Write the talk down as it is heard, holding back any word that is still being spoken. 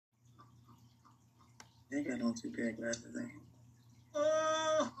They ain't got no 2 pair of glasses, ain't he?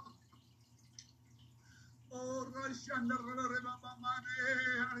 Oh,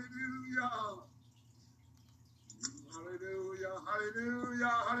 hallelujah. Hallelujah,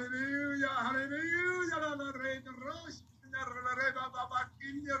 hallelujah, hallelujah, hallelujah. La reina rosh, la reba baba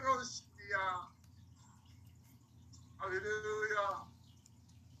kinya roshia. Hallelujah.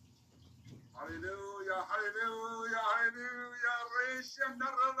 Hallelujah, hallelujah, hallelujah. Reshan la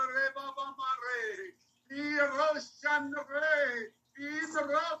reba baba re. Ni roshan re. In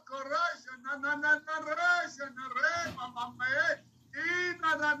roko roshan na na na na roshan re mama me. In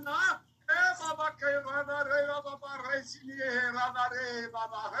na na na. Baba ke rana re baba re sini rana re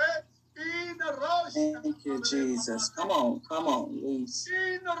baba he. In roshan. Thank you, Jesus. Come on, loose.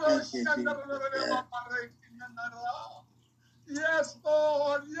 In Thank you, roshan Jesus. re baba re kina na ra. Yes,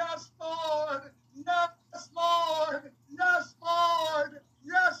 Lord. Yes, Lord. Yes, Lord. Yes, Lord.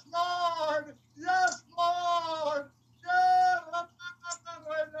 Yes, Lord. Yes, Lord.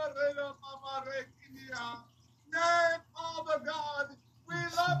 Yay, Father God. We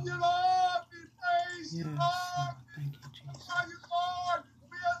love you, Lord. We praise you, Lord. Thank you, Jesus. We love you, Lord.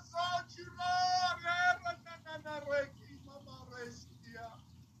 We exalt you, Lord.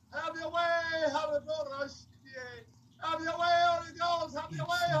 Have your way, hallelujah. Have your way, Holy Ghost. Have your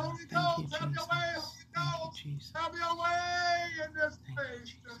way, Holy Ghost. Have your way, Holy Ghost. Have your way in this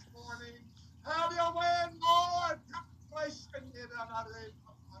place this morning. Have your way, Lord.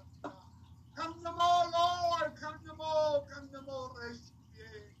 Come to more, Lord. Come to more. Come to more.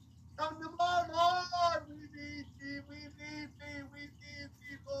 Come to more, Lord. We need thee. We need thee. We need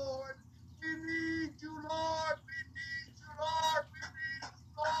thee, Lord. We need you, Lord. We need you, Lord. We need you,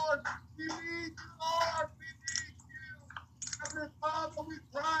 Lord. We need you, Lord. We need you. Heavenly Father, we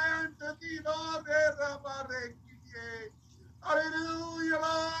cry unto thee, Lord. Hallelujah,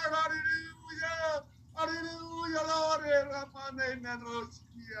 Lord. Hallelujah. Hallelujah, Lord.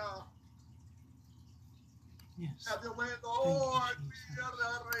 Yes. Have your way, Lord.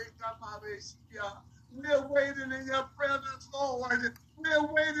 We're waiting in your presence, Lord. We're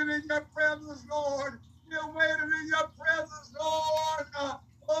waiting in your presence, Lord. We're waiting in your presence, Lord.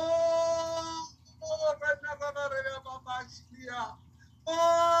 Oh,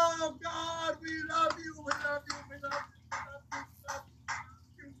 oh God, we love you. We love you. We love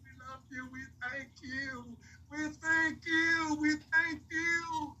you. We love you. We thank you. We thank you. We thank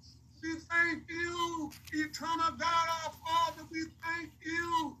you. We thank you, eternal God, our Father. We thank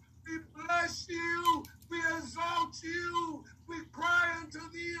you. We bless you. We exalt you. We cry unto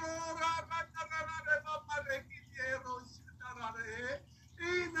thee,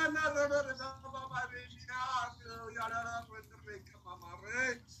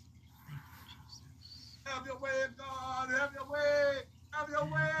 Have your way, God. Have your way. Have your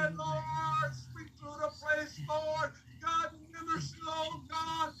way, Lord. Speak through the place, Lord. God, minister, oh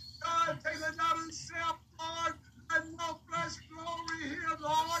God. God, take it out of self, Lord. Let no flesh glory here,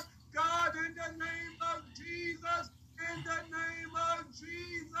 Lord. God, in the name of Jesus. In the name of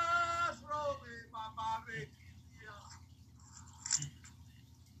Jesus.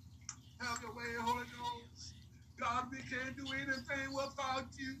 Have your way, Holy Ghost. God, we can't do anything without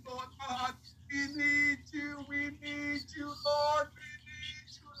you, Lord God. We need you. We need you, Lord. We need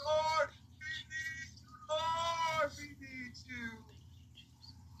you, Lord. We need you, Lord. We need you.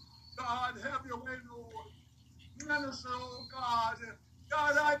 God, have your way, Lord. Minister, oh God.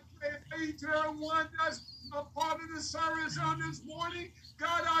 God, I pray each and every one that's a part of the service on this morning.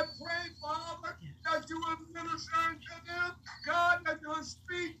 God, I pray, Father, that you will minister unto them. God, that you will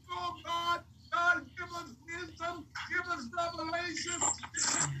speak, oh God. God, give us wisdom, give us revelation, give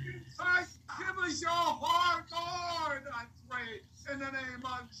us insight, give us your heart, Lord, I pray, in the name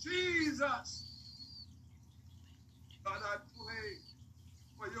of Jesus. God, I pray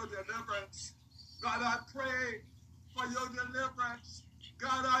for your deliverance. God, I pray for your deliverance.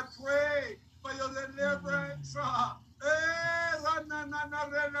 God, I pray for your deliverance.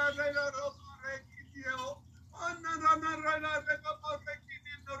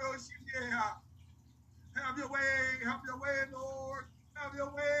 Have your way, Lord. Have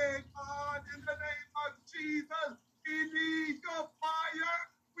your way, God, in the name of Jesus. We need your fire.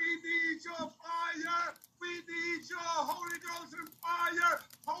 We need your fire. We need your Holy Ghost and fire.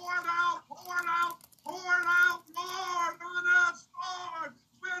 Pour it out, pour it out, pour it out, Lord, on us, Lord.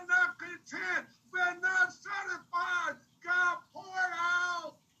 We're not content. We're not satisfied. God, pour it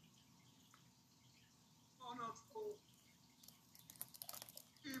out on us, Lord.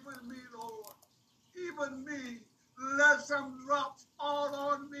 Even me, Lord. Even me. Let some drops fall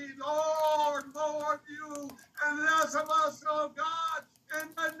on me, Lord, Lord, you, and less of us, oh God, in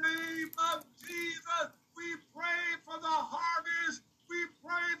the name of Jesus.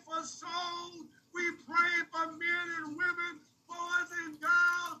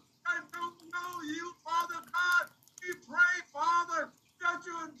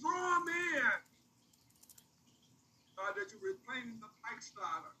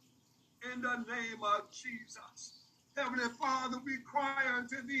 backslider. In the name of Jesus. Heavenly Father, we cry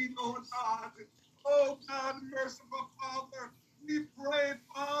unto thee, Lord God. Oh God, merciful Father, we pray,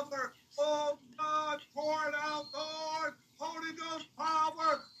 Father. Oh God, pour it out, Lord. Holy Ghost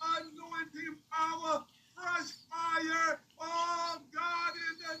power, anointing power, fresh fire. Oh God,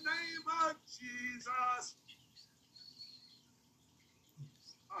 in the name of Jesus.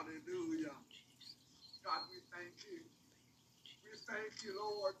 Hallelujah. God, we thank you. We thank you,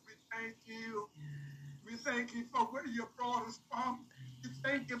 Lord. We thank you. We thank you for where you brought us from. We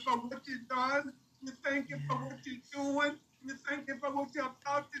thank you for what you've done. We thank you for what you're doing. We thank you for what you're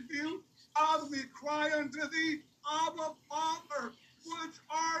about to do. Father, we cry unto thee, Abba, Father, which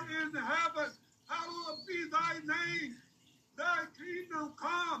art in heaven. Hallowed be thy name. Thy kingdom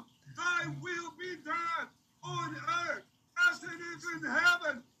come. Thy will be done on earth as it is in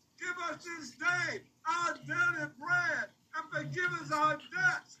heaven. Give us this day our daily bread and forgive us our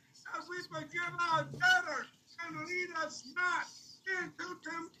debts as we forgive our debtors, and lead us not into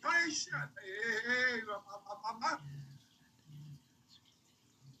temptation,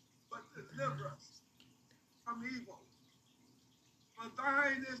 but deliver us from evil. For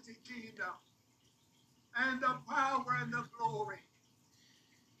thine is the kingdom, and the power, and the glory,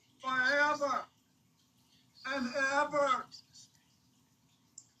 forever and ever.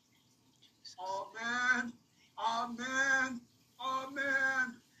 Amen, amen,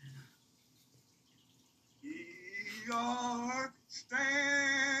 amen. We are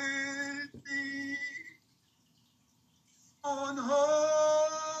standing on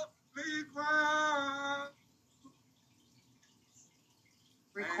holy ground.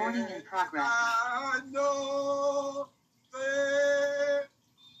 Recording in progress. I know there are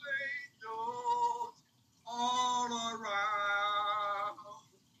angels all around.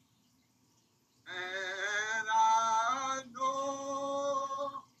 And I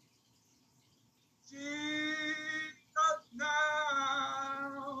know Jesus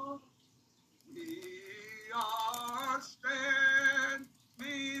now. We are standing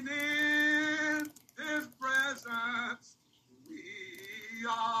in his presence. We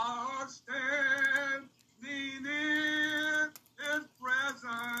are standing in his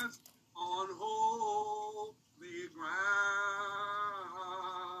presence on holy ground.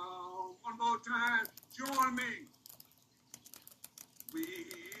 One more time, join me. We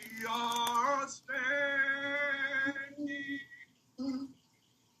are standing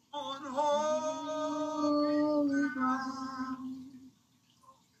on holy ground,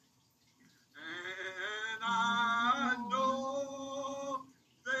 and I know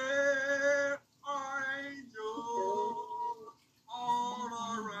there are angels all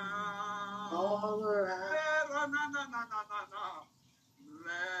around. All around.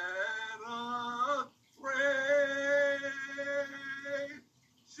 Let us pray,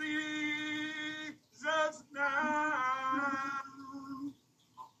 Jesus now.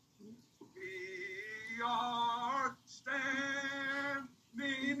 We are standing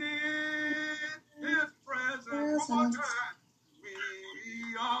in his presence. One more time.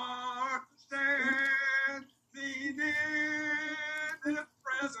 We are standing in his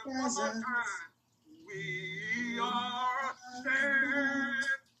presence. One more time. We are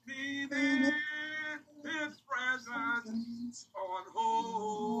standing in his presence on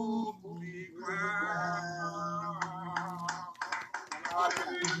holy ground.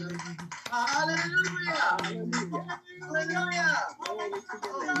 Hallelujah. Hallelujah. Hallelujah.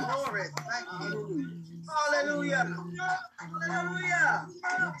 Glory. Thank you. Hallelujah. Hallelujah.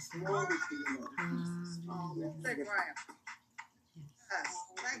 Glory to you, Lord. Thank you, Ryan. Yes.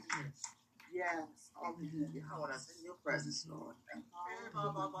 Thank you. Yes. Hallelujah. I want us in your presence, Lord. Thank you.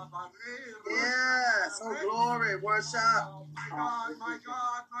 Yes. Oh, glory. Worship. My God, my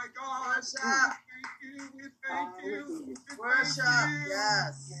God, my God. Worship. We thank you. We thank Worship. you.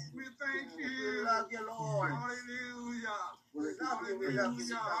 Yes. We thank We you. love you, Lord. Hallelujah. We love you. We love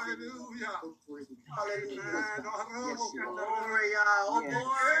you. Hallelujah. Hallelujah. Hallelujah. Gloria. Oh,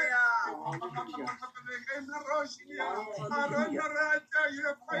 Gloria.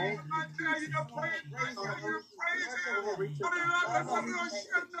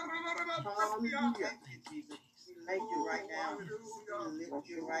 Thank you right now. We lift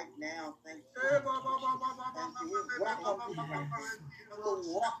you right now. Thank you. Thank you. We welcome you. We'll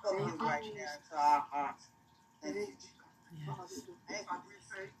welcome you right now into our hearts. Thank you. Thank God, we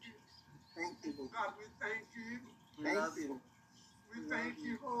thank you. Thank you. God, we thank you. Thank you. We thank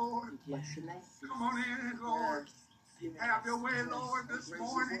you, Lord. Bless your name. Come on in, Lord. Have your way, Lord, this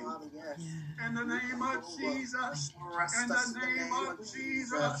morning. Yes. In the name of Jesus. In the name of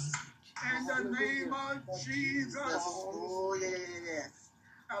Jesus. In the name of Jesus. Oh, yes.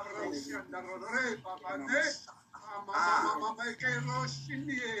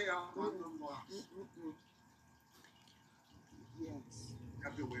 Yes.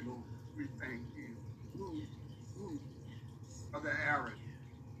 Have your way, Lord. We thank you for the Aaron.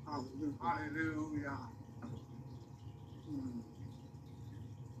 Hallelujah. Hallelujah.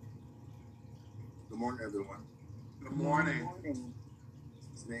 Good morning, everyone. Good morning.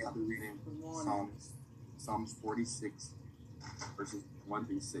 Today I'll be reading Psalms 46, verses 1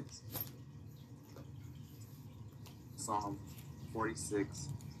 through 6. Psalm 46,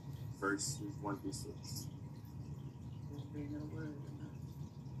 verses 1 through 6.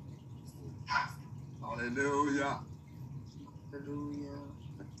 Hallelujah. Hallelujah.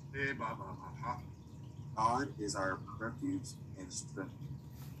 God is our refuge and strength,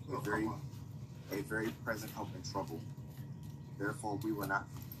 a very present help in trouble. Therefore we will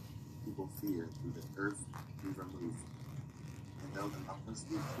fear, through the earth be removed. And though the mountains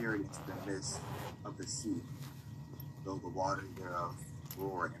be carried into the midst of the sea, though the waters thereof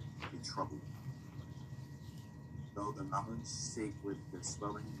roar and be troubled. Though the mountains shake with the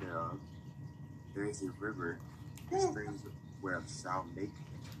swelling thereof, there is a river, the streams whereof shall make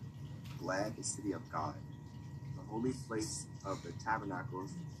glad the city of God, the holy place of the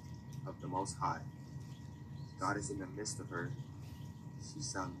tabernacles of the Most High. God is in the midst of her. She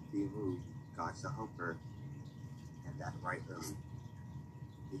shall be moved. God shall help her, and that right early.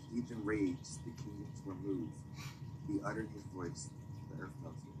 The heathen rage, the kingdoms were moved. He uttered his voice, the earth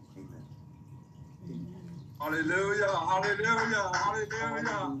melted. Amen. Hallelujah. Hallelujah.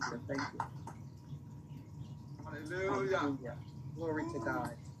 Hallelujah. Thank you. Hallelujah. Hallelujah. Glory to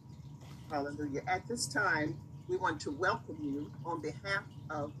God. Hallelujah. At this time, we want to welcome you on behalf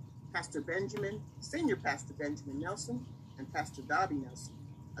of Pastor Benjamin, Senior Pastor Benjamin Nelson, and Pastor Darby Nelson,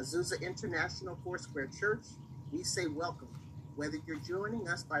 Azusa International Foursquare Church. We say welcome. Whether you're joining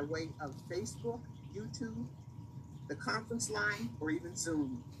us by way of Facebook, YouTube, the conference line, or even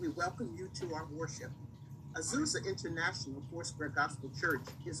Zoom, we welcome you to our worship. Azusa International Foursquare Gospel Church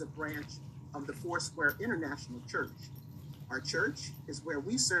is a branch of the Foursquare International Church. Our church is where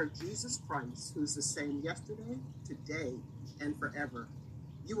we serve Jesus Christ, who's the same yesterday, today, and forever.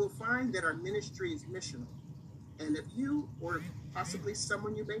 You will find that our ministry is missional. And if you, or possibly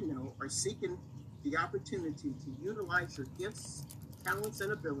someone you may know, are seeking the opportunity to utilize your gifts, talents,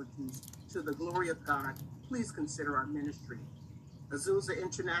 and abilities to the glory of God, please consider our ministry. Azusa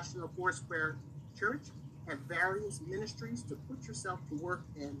International Foursquare Church have various ministries to put yourself to work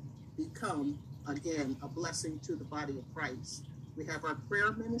and become, again, a blessing to the body of Christ. We have our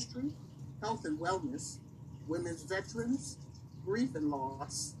prayer ministry, health and wellness, women's veterans, grief and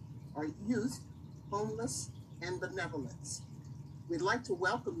loss, our youth, homeless, and benevolence. We'd like to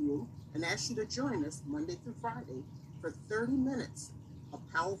welcome you and ask you to join us Monday through Friday for 30 minutes of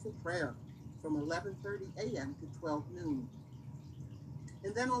powerful prayer from 11:30 a.m. to 12 noon.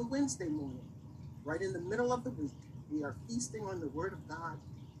 And then on Wednesday morning, right in the middle of the week, we are feasting on the Word of God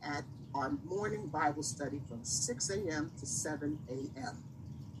at our morning Bible study from 6 a.m. to 7 a.m.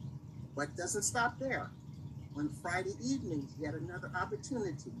 But doesn't stop there. On Friday evenings, yet another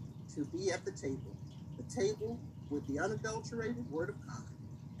opportunity to be at the table with the unadulterated Word of God,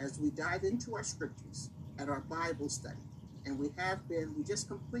 as we dive into our scriptures at our Bible study. And we just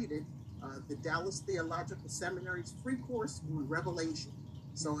completed the Dallas Theological Seminary's free course on Revelation.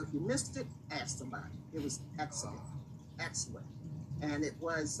 So if you missed it, ask somebody. It was excellent. Excellent. And it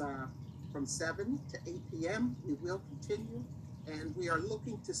was from 7 to 8 p.m. We will continue. And we are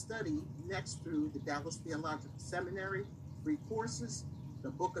looking to study next through the Dallas Theological Seminary, free courses,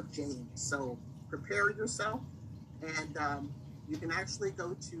 the book of James. So prepare yourself. And you can actually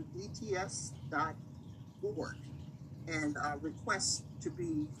go to dts.org and request to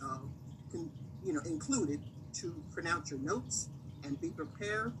be included to print out your notes and be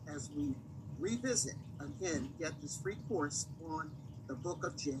prepared as we revisit, again, get this free course on the book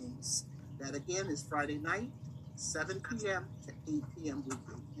of James. That, again, is Friday night, 7 p.m. to 8 p.m.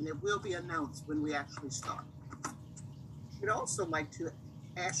 weekly, and it will be announced when we actually start. We'd also like to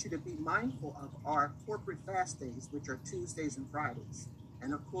ask you to be mindful of our corporate fast days, which are Tuesdays and Fridays.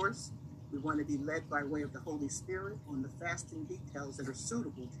 And, of course, we want to be led by way of the Holy Spirit on the fasting details that are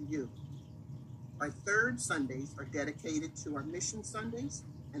suitable to you. Our third Sundays are dedicated to our Mission Sundays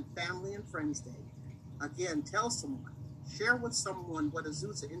and Family and Friends Day. Again, tell someone, share with someone what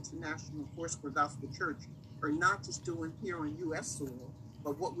Azusa International Foursquare Gospel Church are not just doing here on U.S. soil,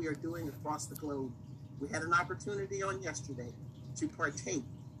 but what we are doing across the globe. We had an opportunity on yesterday to partake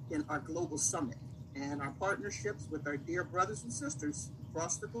in our global summit, And our partnerships with our dear brothers and sisters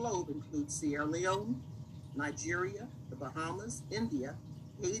across the globe include Sierra Leone, Nigeria, the Bahamas, India,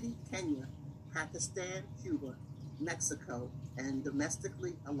 Haiti, Kenya, Pakistan, Cuba, Mexico, and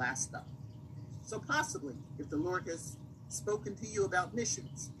domestically Alaska. So possibly, if the Lord has spoken to you about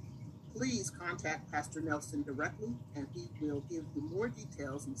missions, please contact Pastor Nelson directly, and he will give you more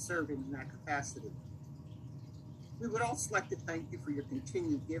details in serving in that capacity. We would also like to thank you for your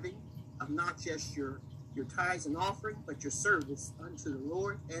continued giving of not just your tithes and offering, but your service unto the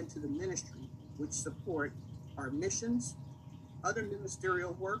Lord and to the ministry, which support our missions, other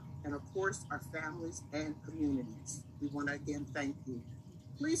ministerial work, and of course, our families and communities. We want to again thank you.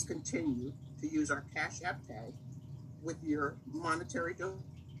 Please continue to use our Cash App tag with your monetary donation.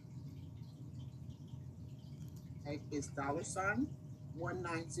 Is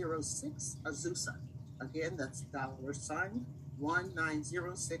 $1906 Azusa. Again, that's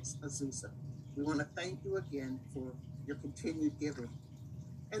 $1906 Azusa. We want to thank you again for your continued giving.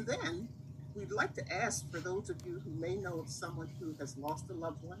 And then we'd like to ask for those of you who may know of someone who has lost a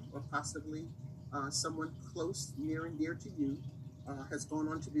loved one, or possibly someone close, near and dear to you, has gone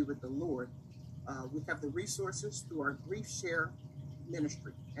on to be with the Lord. We have the resources through our Grief Share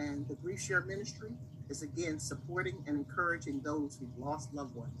ministry. And the Grief Share ministry is, again, supporting and encouraging those who've lost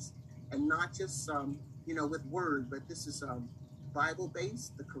loved ones. And not just, with word, but this is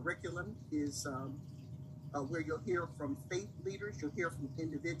Bible-based. The curriculum is where you'll hear from faith leaders, you'll hear from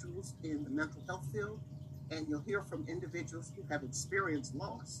individuals in the mental health field, and you'll hear from individuals who have experienced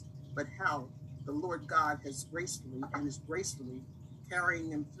loss, but how the Lord God has gracefully and is gracefully carrying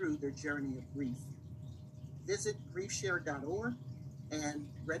them through their journey of grief. Visit griefshare.org and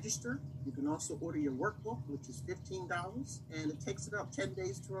register. You can also order your workbook, which is $15, and it takes about 10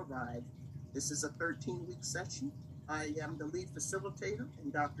 days to arrive. This is a 13-week session. I am the lead facilitator,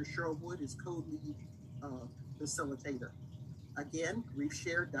 and Dr. Cheryl Wood is co-lead facilitator. Again,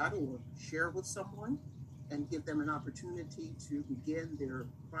 griefshare.org. Share with someone and give them an opportunity to begin their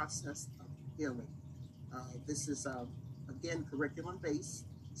process of healing. This is, again, curriculum-based,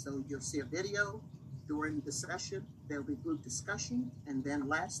 so you'll see a video during the session. There'll be group discussion, and then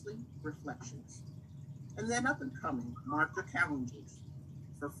lastly, reflections. And then up and coming, mark your calendars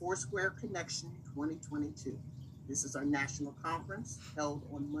for Foursquare Connection 2022. This is our national conference held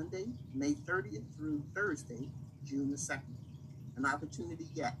on Monday, May 30th through Thursday, June the 2nd. An opportunity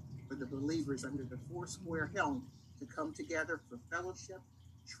yet for the believers under the Foursquare helm to come together for fellowship,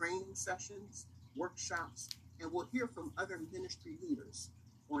 training sessions, workshops, and we'll hear from other ministry leaders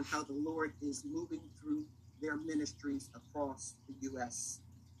on how the Lord is moving through their ministries across the U.S.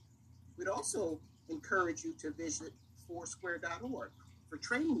 We'd also encourage you to visit Foursquare.org for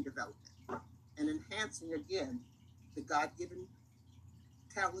training development and enhancing, again, the God-given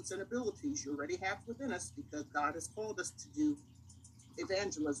talents and abilities you already have within us, because God has called us to do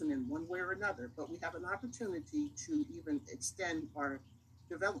evangelism in one way or another, but we have an opportunity to even extend our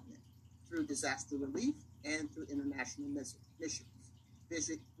development through disaster relief and through international missions.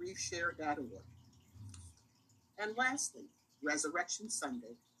 Visit griefshare.org. And lastly, Resurrection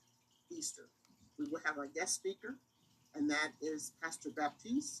Sunday, Easter. We will have our guest speaker, and that is Pastor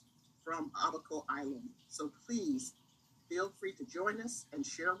Baptiste from Abaco Island. So please feel free to join us and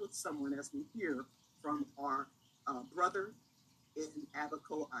share with someone as we hear from our brother in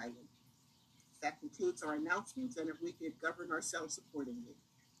Abaco Island. That concludes our announcements, and if we could govern ourselves accordingly.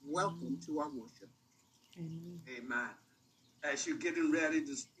 Welcome to our worship. Amen. Amen. As you're getting ready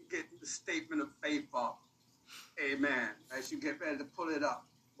to get the statement of faith up, amen. As you get ready to pull it up,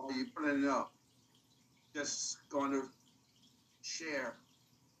 while you're pulling it up, just going to share.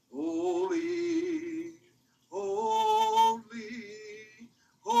 Holy, holy,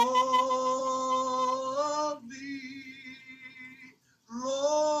 holy,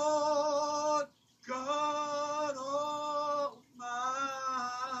 Lord God Almighty,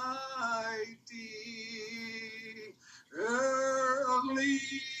 early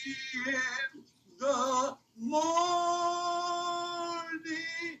in the morning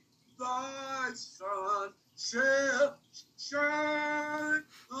thy sun shall shine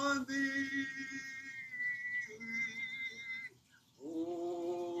on thee.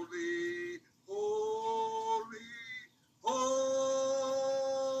 Holy,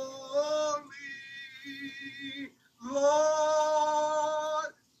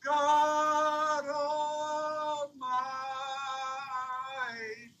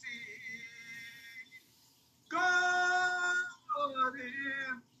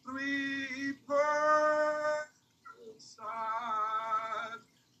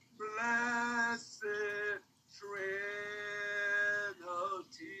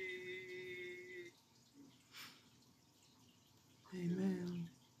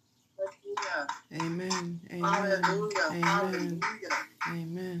 Amen. Amen. Hallelujah. Amen. Hallelujah.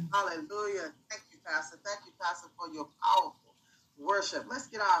 Amen. Hallelujah. Thank you, Pastor. Thank you, Pastor, for your powerful worship. Let's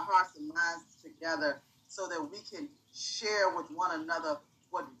get our hearts and minds together so that we can share with one another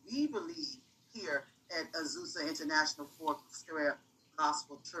what we believe here at Azusa International Foursquare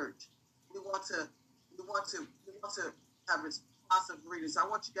Gospel Church. We want to have responsive readings. I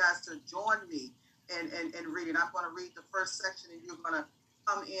want you guys to join me in reading. I'm going to read the first section, and you're going to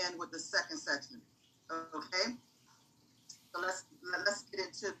come in with the second section. Okay? So let's get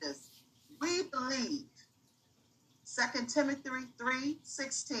into this. We believe 2 Timothy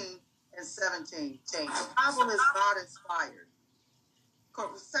 3:16 and 17. The Bible is God inspired.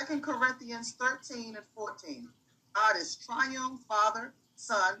 2 Corinthians 13 and 14. God is triune, Father,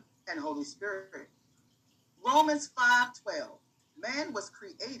 Son, and Holy Spirit. Romans 5:12. Man was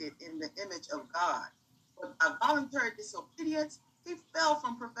created in the image of God, but by voluntary disobedience, he fell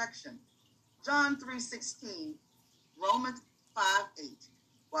from perfection. John 3:16. Romans 5:8.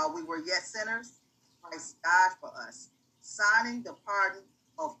 While we were yet sinners, Christ died for us, signing the pardon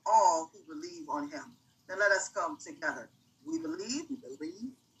of all who believe on him. Now let us come together. We believe.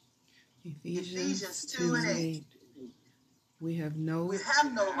 Ephesians 2 and 8. We have no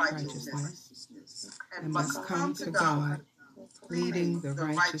righteousness and must come to God, pleading the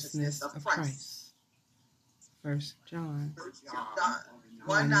righteousness of Christ. 1 John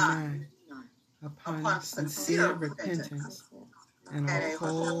 1:9. Upon sincere repentance and a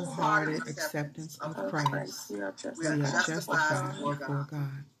wholehearted acceptance of Christ, we are justified before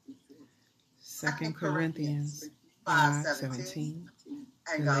God. 2 Corinthians 5:17,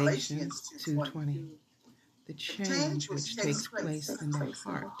 Galatians 2:20. The change which takes place in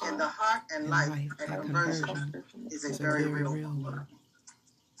the heart and life at conversion is a very real one.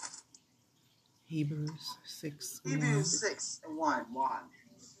 Hebrews 6:1.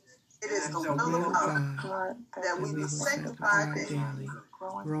 It is the will of God that we be sanctified daily,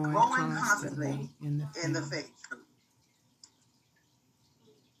 growing constantly in the faith.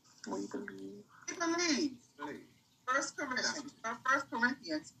 We believe. 1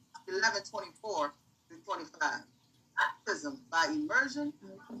 Corinthians 11:24-25. Baptism by immersion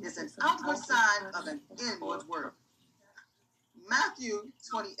is an outward sign of an inward work. Matthew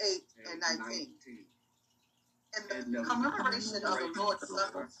 28 and 19. In the commemoration of the Lord's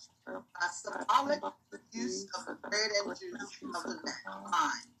Supper, a symbolic use of the bread and juice of the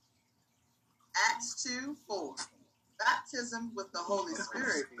vine. Acts 2:4. Baptism with the Holy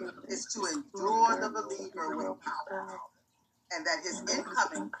Spirit is to endure the believer with power, and that his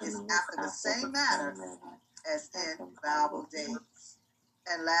incoming is after the same manner as in Bible days.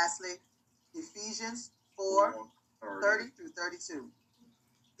 And lastly, Ephesians 4:30-32.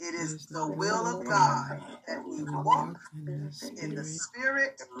 It is the will of God that we walk in the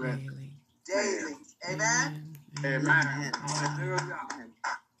Spirit daily. Amen. Amen. Hallelujah.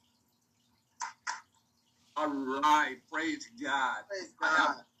 All right. Praise God. Praise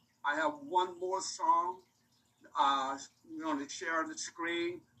God. I have one more song. We're going to share on the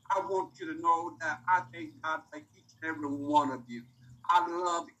screen. I want you to know that I thank God for each and every one of you. I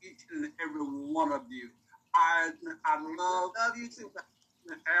love each and every one of you. I love you too.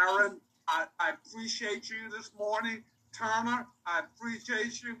 Aaron, I appreciate you this morning. Turner, I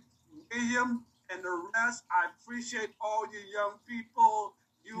appreciate you. William and the rest, I appreciate all you young people.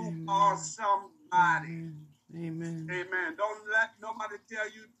 You Amen. are somebody. Amen. Amen. Don't let nobody tell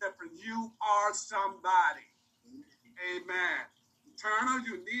you different. You are somebody. Amen. Turner,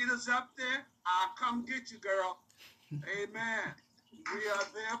 you need us up there? I'll come get you, girl. Amen. We are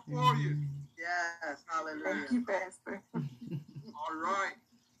there for you. Yes. Hallelujah. Thank you, Pastor. All right.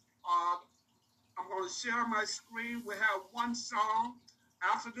 I'm going to share my screen. We have one song.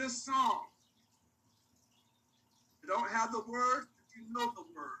 After this song, you don't have the words, but you know the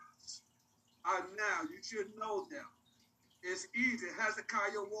words. Now, you should know them. It's easy.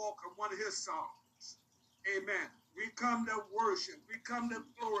 Hezekiah Walker, one of his songs. Amen. We come to worship. We come to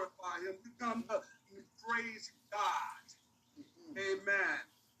glorify him. We come to praise God. Amen.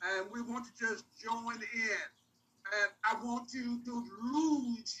 And we want to just join in. And I want you to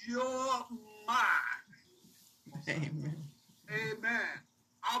lose your mind. Amen. Amen.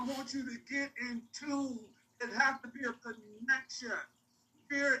 I want you to get in tune. It has to be a connection.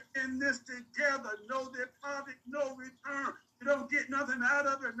 We're in this together. No deposit, no return. You don't get nothing out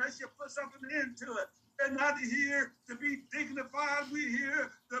of it unless you put something into it. We're not here to be dignified. We're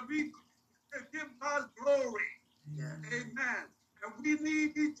here to give God glory. Yeah. Amen. And we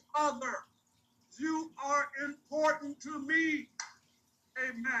need each other. You are important to me.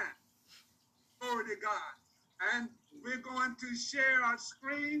 Amen. Glory to God. And we're going to share our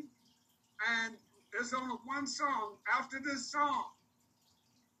screen. And there's only one song. After this song,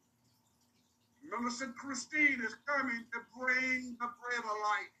 Minister Christine is coming to bring the bread of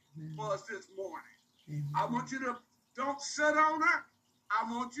life for us this morning. I want you to, don't sit on her. I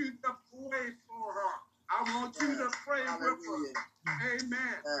want you to pray for her. I want you to pray with her.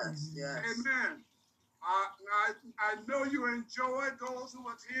 Amen. Yes. Amen. I know you enjoyed those who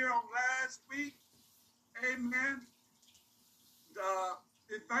was here on last week. Amen. The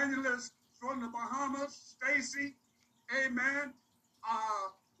evangelist from the Bahamas, Stacy. Amen.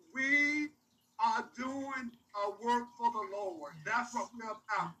 We are doing a work for the Lord. That's what we're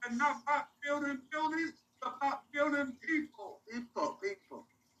about. And not about building buildings, but about building people. People.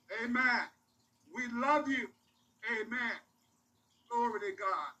 Amen. We love you. Amen. Glory to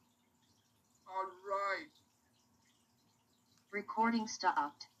God. All right. Recording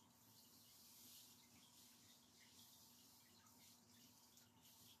stopped.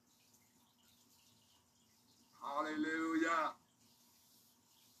 Hallelujah.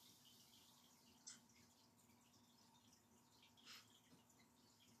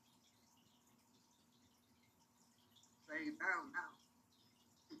 Say it down now.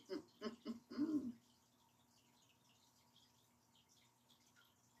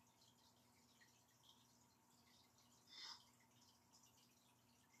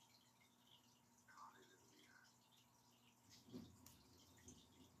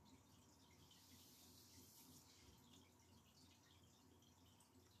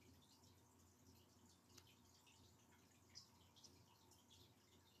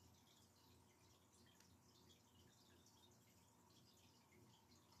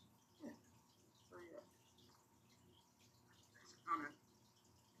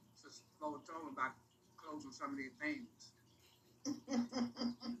 Sister Flo told me about closing some of these things.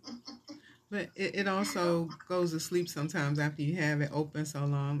 But it also goes to sleep sometimes after you have it open so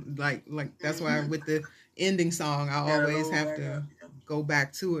long. Like that's why with the ending song, I always have to go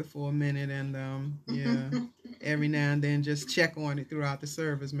back to it for a minute and every now and then just check on it throughout the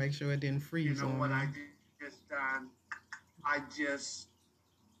service, make sure it didn't freeze. You know what I just done? My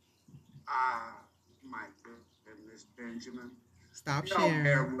goodness, Benjamin. Stop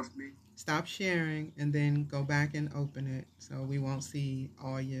sharing, and then go back and open it so we won't see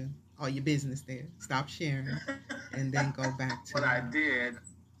all your business there. Stop sharing, and then go back to what I did.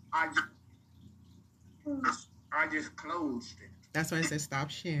 I just closed it. That's why I said stop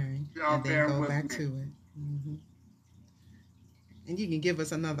sharing, and then go back to it. Mm-hmm. And you can give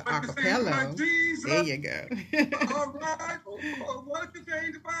us another acapella. There you go. All right. Oh, what you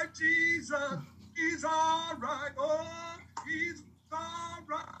think about Jesus? He's all right. Oh, he's all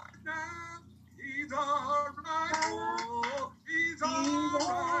right now. He's all right. Oh, he's all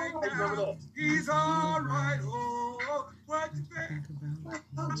right now. He's all right. Oh, what you think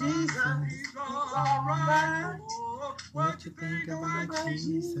about Jesus? He's all right. Oh, what you think about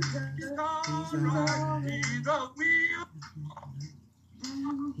Jesus? He's all right. He's a wheel.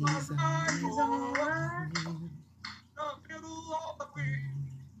 He's all right. The middle of the wheel.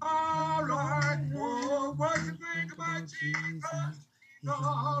 All right. Oh, what you think about Jesus? He's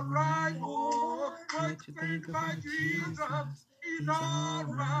all right. Oh, what you think about Jesus? He's all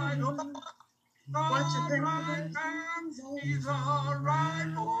right. Oh, what you think about Jesus? He's all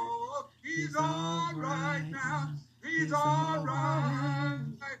right. Oh, he's all right now. He's all right.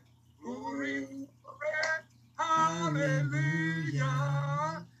 Glory, hallelujah.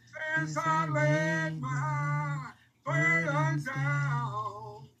 Since I laid my burdens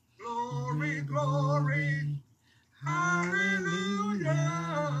down. Glory, glory, hallelujah.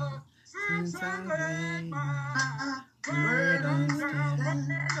 Since I laid my burdens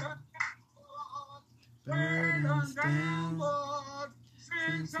down, burdens down, Lord.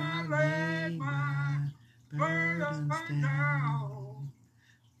 Since I laid my burdens down,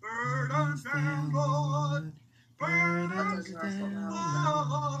 burdens down, Lord. Burdens down,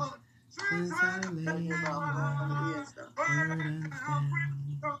 Lord. Since I laid my burdens down,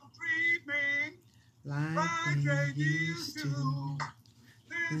 don't treat me like they used to.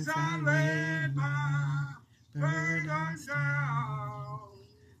 Since I laid my burdens down,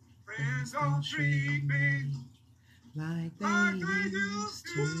 friends don't treat me like they used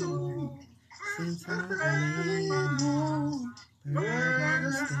to. Since I laid my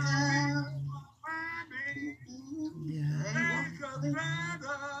burdens down. Yeah.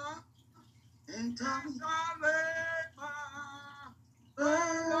 Since I laid my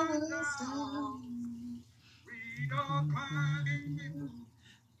burdens down, we are climbing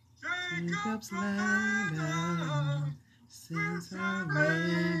Jacob's ladder. Since I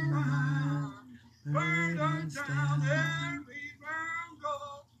laid my burdens down, every round go.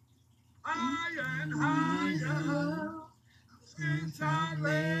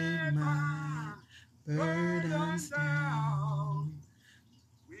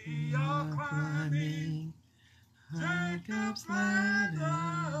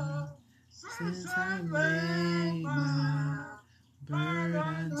 since I laid my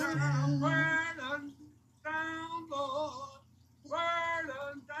burdens down. Burden down, Lord,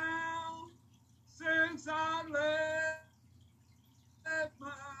 burden down, since I laid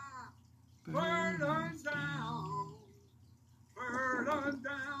my burden down, burden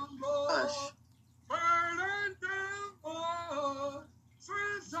down, Lord, burden down, Lord,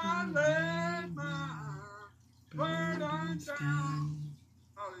 since I laid my burden down.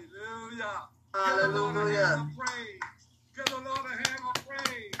 Hallelujah. Hallelujah. Give the Lord a hand of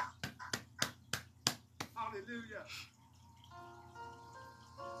praise. Hallelujah.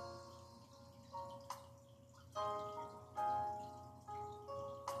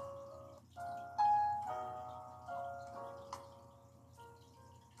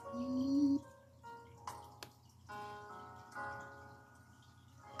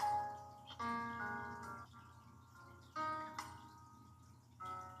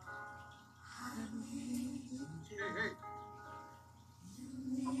 Hey.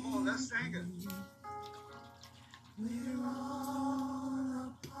 Come on, let's sing it. We're all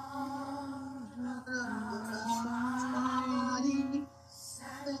a part of God's body.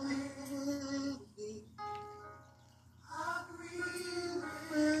 Agree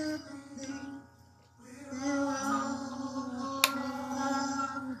with me. We're all a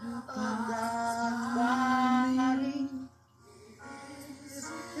part of God's body.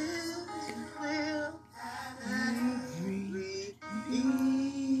 His will every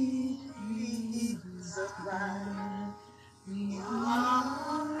need supplied. We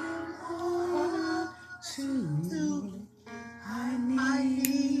are important to you. I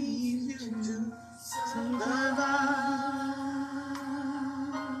need you to survive.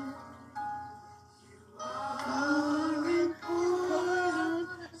 You are important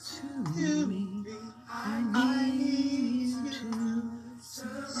to me. I need you to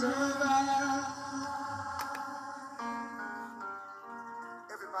survive.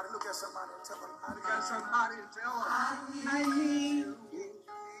 Everybody look at somebody and tell them. Look at somebody and tell them. I need you.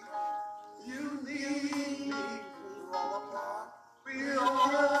 You need me. We're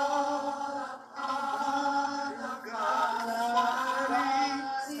all a part of God's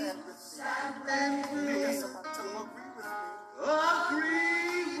body. Stand with me.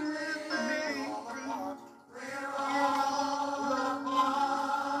 Agree with me. We're all a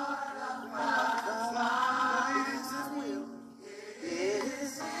part of God's body. It is His will. It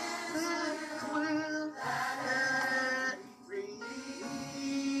is His will that every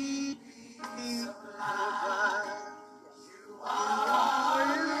need be supplied. You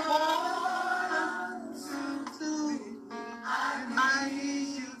are important to me. I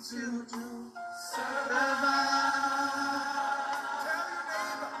need you to survive. Tell your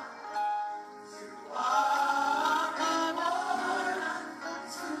neighbor. You are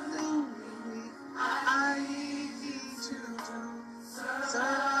important to me. I need you to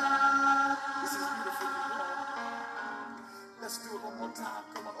survive. This is beautiful, people. Let's do it one more time.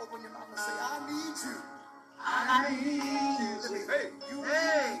 Come on, open your mouth and say, I need you. I need you.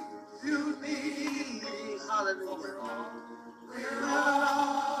 Hey, you need me. Hallelujah. We're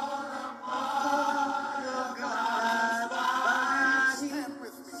all a part of God's body. Stand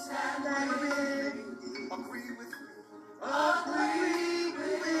with me. Stand with me. Agree with me. Agree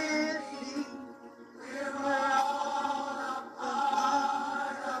with me. We're all a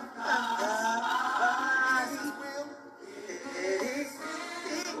part of God's body. It is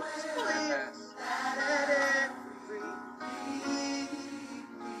His will that every need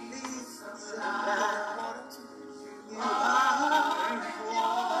be supplied. You are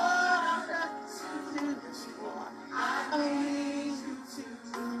important to me. I need you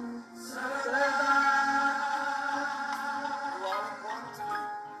to survive. You are important to me.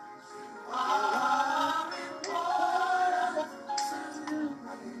 You are important to me.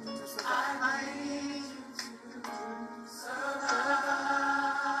 I need you to survive. I need you to survive.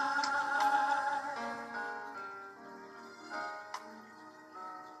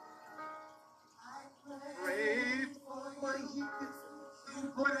 I pray for you.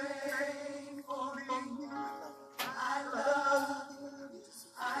 You pray for me. I love you.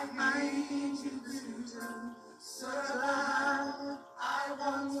 I need you to survive. I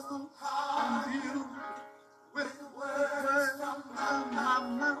want to harm you with words from my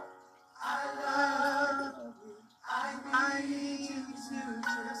mouth. I love you. I need you to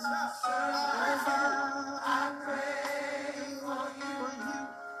survive. I pray for you.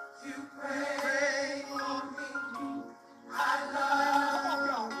 You pray for me. I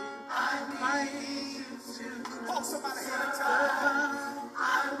love you. I need you to hold somebody here and tell them.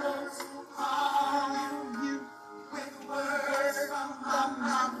 I want to harm you with words from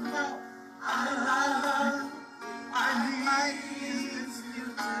my mouth. I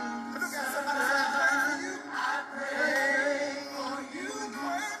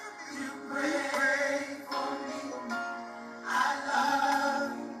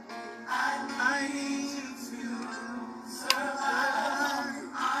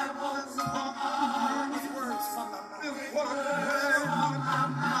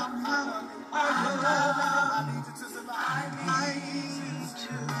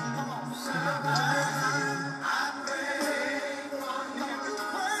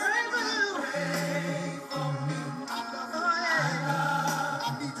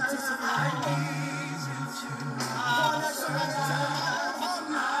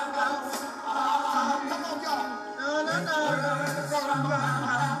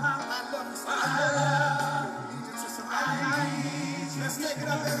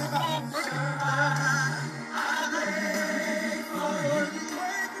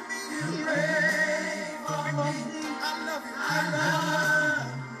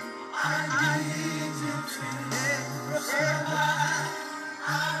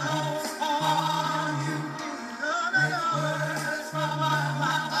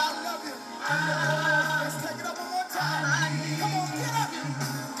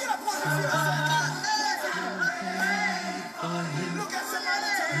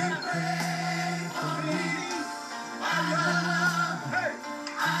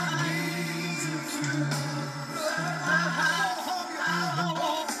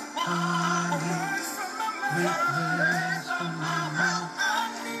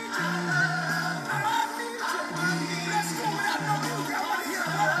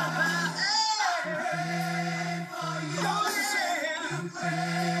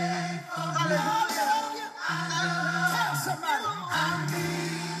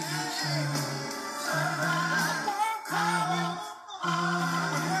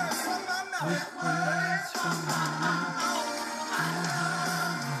with words from my mouth.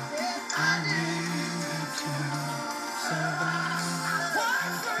 I need you to survive.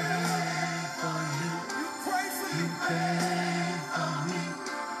 I pray for you. You pray for me.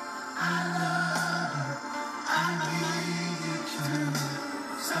 I love you. I need you to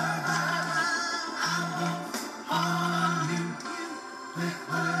survive. I won't harm you with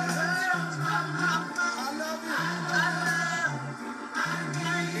words from my mouth. I love you. I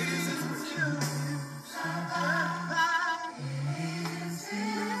need you to survive. This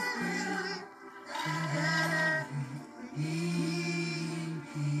is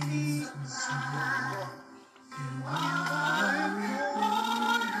peace inside. You are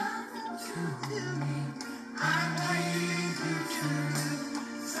important to me. I need you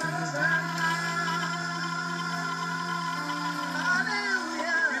to survive.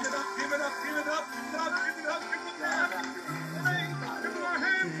 Hallelujah. Give it up, give it up, give it up, give it up, give it up, give it up. Give it our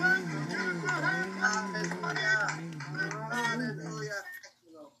hand, praise Him, give it our hand, Hallelujah.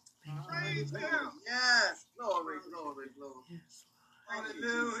 praise Him. Yes. Glory, glory, glory. Yes.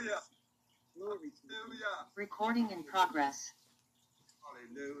 Hallelujah. Glory to you. Hallelujah. Recording in progress.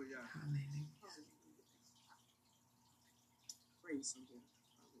 Hallelujah. Hallelujah. Praise Him.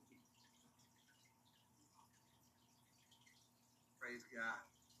 Praise God.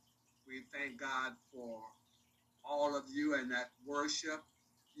 We thank God for all of you and that worship.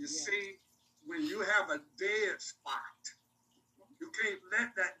 You see, when you have a dead spot, you can't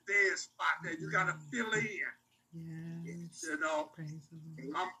let that dead spot there. You got to fill in. Yes. You know, Praise the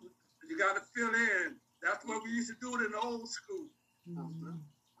Lord. you got to fill in. That's what we used to do it in the old school. Mm.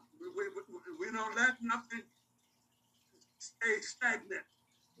 We don't let nothing stay stagnant.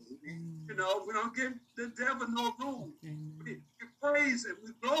 You know, we don't give the devil no room. Amen. We praise Him.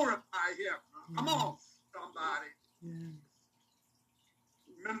 We glorify Him. Come on, somebody. Yes.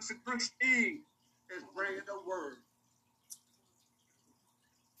 Minister Christine is bringing the word.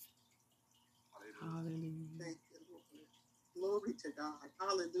 Hallelujah. Thank you, Lord. Glory to God.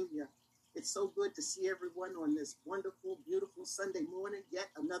 Hallelujah. It's so good to see everyone on this wonderful, beautiful Sunday morning. Yet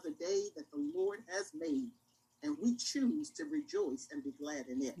another day that the Lord has made. And we choose to rejoice and be glad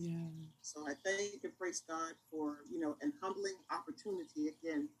in it. Yeah. So I thank and praise God for, an humbling opportunity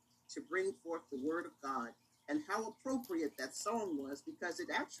again to bring forth the word of God. And how appropriate that song was, because it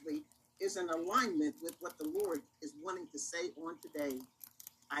actually is in alignment with what the Lord is wanting to say on today.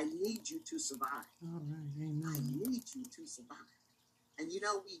 I need you to survive. All right. Amen. I need you to survive. And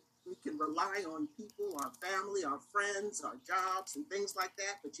we can rely on people, our family, our friends, our jobs, and things like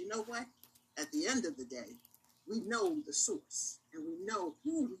that. But you know what? At the end of the day, we know the source, and we know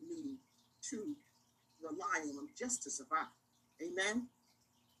who we need to rely on just to survive. Amen?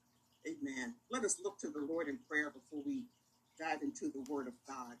 Amen. Let us look to the Lord in prayer before we dive into the Word of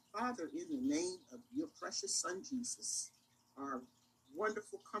God. Father, in the name of your precious Son, Jesus, our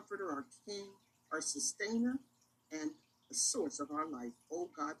wonderful comforter, our King, our sustainer, and the source of our life, oh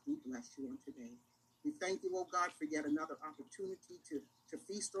God, we bless you on today. We thank you, oh God, for yet another opportunity to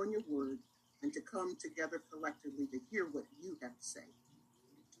feast on your word and to come together collectively to hear what you have to say.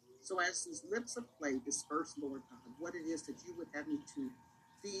 So as these lips of clay disperse, Lord God, what it is that you would have me to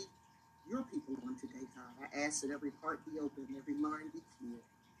feed your people on today, God, I ask that every heart be open, every mind be clear,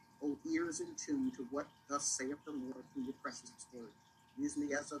 oh, ears in tune to what thus saith the Lord through your precious word. Use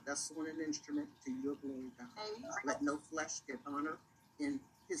me as a vessel and an instrument to your glory, God. Let no flesh get honor in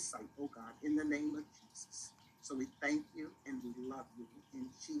his sight, oh God, in the name of Jesus. So we thank you and we love you in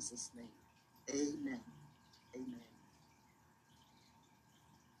Jesus' name. Amen. Amen.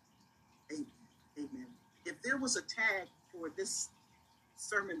 Amen. Amen. If there was a tag for this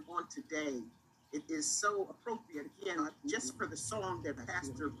sermon on today, it is so appropriate, again, just for the song that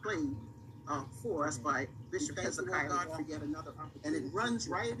Pastor played for us by Bishop Hezekiah God for yet another opportunity. And it runs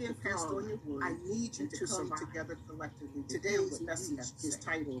right in past on your word. I need you to come together collectively. Today's message is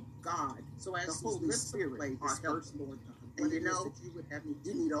titled God. So as the Holy Spirit our help, Lord God. And you would have me,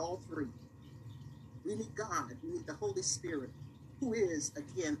 we need all three. We need God. We need the Holy Spirit, who is,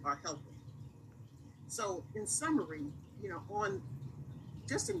 again, our helper. So in summary, on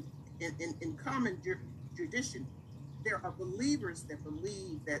just in common tradition, there are believers that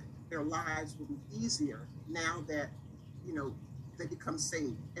believe that their lives will be easier now that, they become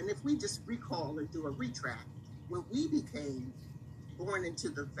saved. And if we just recall and do a retract, when we became born into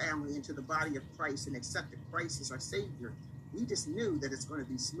the family, into the body of Christ, and accepted Christ as our Savior, we just knew that it's going to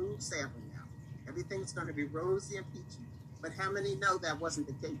be smooth sailing now. Everything's going to be rosy and peachy. But how many know that wasn't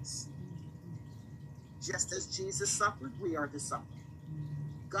the case? Just as Jesus suffered, we are to suffer.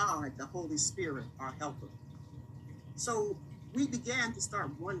 God, the Holy Spirit, our helper. So we began to start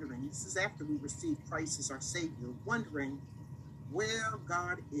wondering, this is after we received Christ as our Savior, wondering where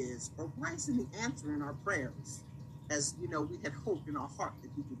God is, or why isn't he answering our prayers, as we had hoped in our heart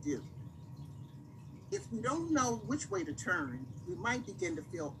that he could do. If we don't know which way to turn, we might begin to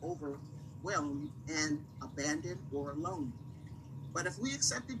feel overwhelmed and abandoned or alone. But if we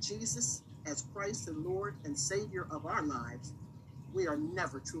accepted Jesus as Christ and Lord and Savior of our lives, we are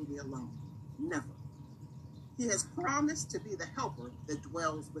never truly alone. Never. He has promised to be the helper that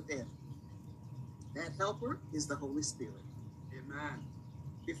dwells within. That helper is the Holy Spirit. Amen.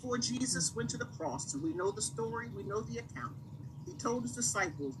 Before Jesus went to the cross, and we know the story, we know the account, he told his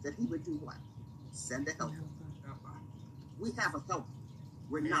disciples that he would do what? Send a helper. We have a helper.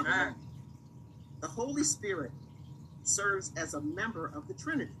 We're not alone. The Holy Spirit serves as a member of the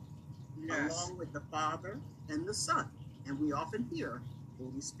Trinity, along with the Father and the Son. And we often hear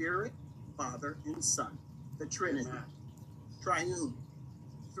Holy Spirit, Father, and Son, the Trinity, triune,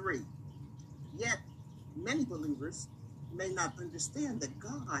 three. Yet, many believers may not understand that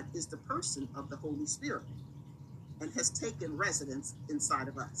God is the person of the Holy Spirit and has taken residence inside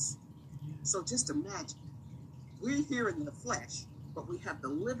of us. So just imagine, we're here in the flesh, but we have the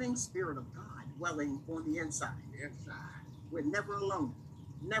living Spirit of God dwelling on the inside. We're never alone,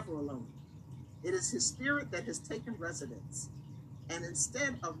 never alone. It is his Spirit that has taken residence. And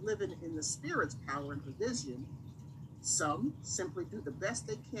instead of living in the Spirit's power and provision, some simply do the best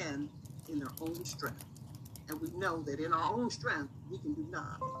they can in their own strength. And we know that in our own strength, we can do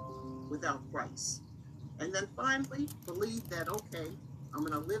nothing without Christ. And then finally, believe that, okay, I'm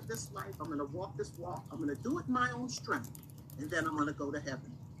going to live this life, I'm going to walk this walk, I'm going to do it in my own strength, and then I'm going to go to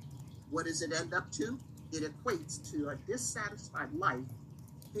heaven. What does it end up to? It equates to a dissatisfied life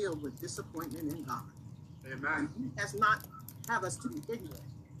filled with disappointment in God. Amen. And he has not have us to be ignorant.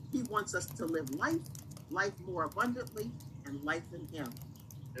 He wants us to live life more abundantly, and life in him.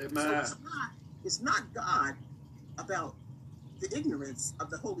 Amen. So it's not God about the ignorance of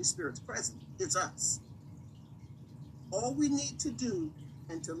the Holy Spirit's presence. It's us. All we need to do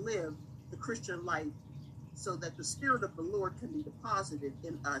and to live the Christian life so that the Spirit of the Lord can be deposited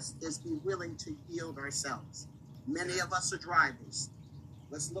in us is be willing to yield ourselves. Many of us are drivers.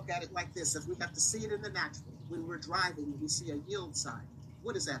 Let's look at it like this. If we have to see it in the natural, when we're driving, we see a yield sign.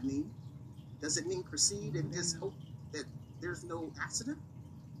 What does that mean? Does it mean proceed and just hope that there's no accident?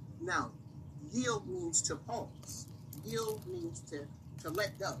 No. Yield means to pause. Yield means to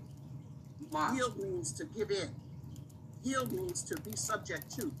let go. Yield means to give in. Yield means to be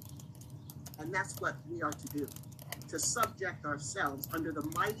subject to. And that's what we are to do. To subject ourselves under the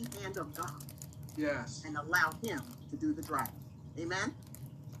mighty hand of God. Yes. And allow him to do the driving. Amen?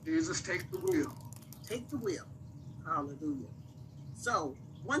 Jesus, take the wheel. Take the wheel. Hallelujah. So,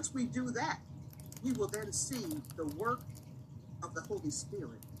 once we do that, we will then see the work of the Holy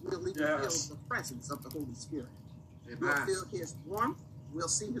Spirit. We'll even feel the presence of the Holy Spirit. Amen. We'll feel his warmth. We'll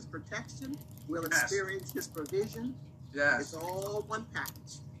see his protection. We'll experience his provision. Yes. It's all one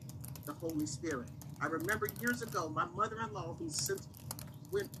package. The Holy Spirit. I remember years ago, my mother-in-law, who since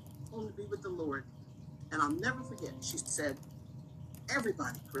went home to be with the Lord, and I'll never forget, she said,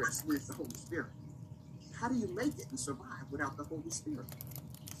 everybody, Chris, needs the Holy Spirit. How do you make it and survive without the Holy Spirit?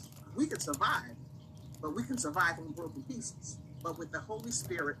 We can survive, but we can survive on broken pieces. But with the Holy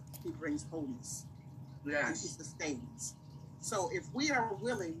Spirit, he brings wholeness. Yes. And he sustains. So if we are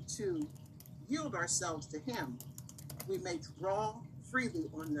willing to yield ourselves to him, we may draw freely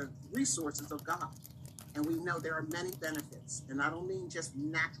on the resources of God. And we know there are many benefits. And I don't mean just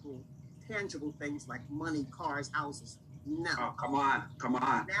natural, tangible things like money, cars, houses. No. Oh, come on.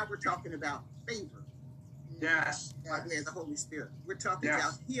 Now we're talking about favor. Yes. By way of the Holy Spirit. We're talking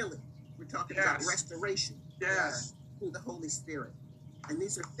about healing. We're talking about restoration. Yes. Through the Holy Spirit. And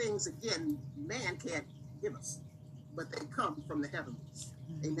these are things, again, man can't give us, but they come from the heavens.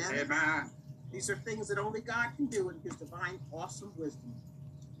 Amen? Amen. These are things that only God can do in his divine, awesome wisdom.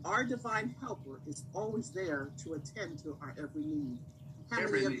 Our divine helper is always there to attend to our every need. How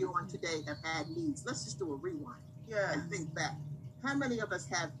many of you on today have had needs? Let's just do a rewind and think back. How many of us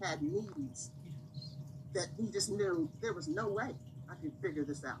have had needs that we just knew there was no way I could figure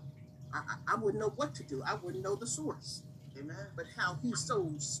this out? I wouldn't know what to do. I wouldn't know the source. Amen. But how he so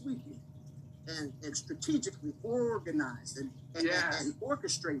sweetly and strategically organized and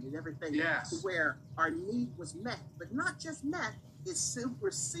orchestrated everything to where our need was met. But not just met, it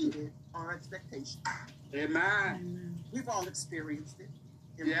superseded our expectation. Amen. We've all experienced it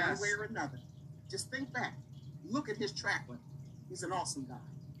in one way or another. Just think back. Look at his track record. He's an awesome God.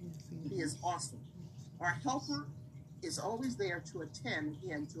 He is awesome. Our helper is always there to attend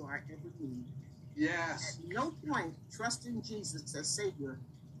again to our every need. Yes. At no point, trusting Jesus as Savior,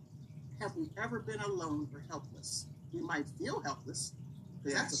 have we ever been alone or helpless. We might feel helpless,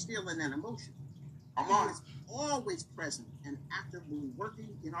 because that's a feeling and emotion. He is always present and actively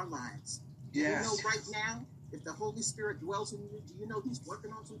working in our lives. Yes. You know right now, if the Holy Spirit dwells in you, do you know he's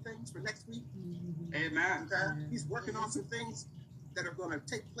working on some things for next week? Amen. Okay? He's working on some things that are going to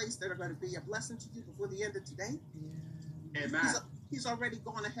take place, that are going to be a blessing to you before the end of today. Amen. He's already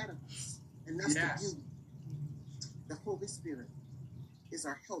gone ahead of us. And that's the beauty. The Holy Spirit is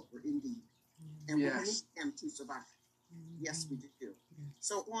our helper indeed. And we need him to survive. Yes, we do.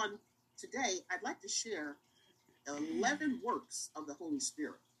 So on today, I'd like to share 11 works of the Holy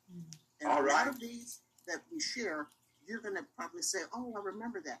Spirit. And a lot of these that we share, you're going to probably say, oh, I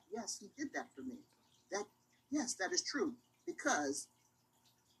remember that. Yes, he did that for me. Yes, that is true. Because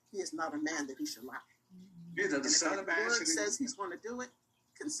he is not a man that he should lie. Neither the Son of Man. If the word says he's going to do it,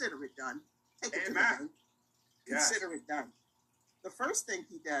 consider it done. Take it to the bank. Consider it done. The first thing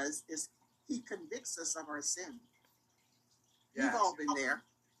he does is he convicts us of our sin. We've all been there.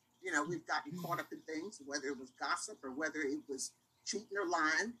 You know, we've gotten caught up in things, whether it was gossip or whether it was cheating or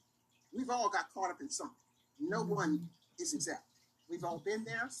lying. We've all got caught up in something. No one is exempt. We've all been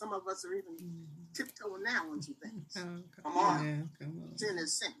there. Some of us are even tiptoeing now on some things. Come on. Sin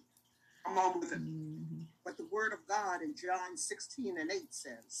is sin. Come on with it. But the word of God in John 16:8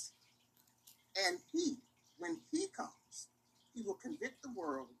 says, and he, when he comes, he will convict the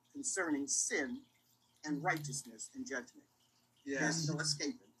world concerning sin and righteousness and judgment. There's no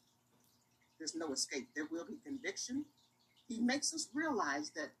escaping. There's no escape. There will be conviction. He makes us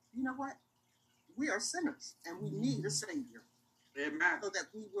realize that, you know what? We are sinners and we need a Savior. Amen. So that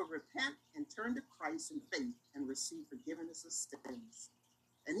we will repent and turn to Christ in faith and receive forgiveness of sins.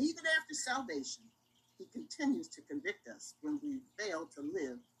 And even after salvation, he continues to convict us when we fail to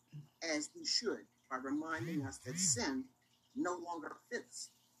live as we should by reminding us that sin no longer fits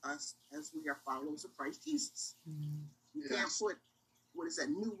us as we are followers of Christ Jesus. You can't put,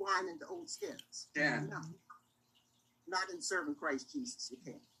 new wine into old skins. Yeah. No. Not in serving Christ Jesus, you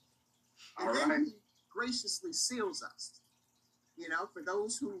can't. And then he graciously seals us. You know, for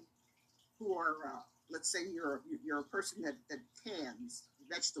those who are, let's say you're a person that cans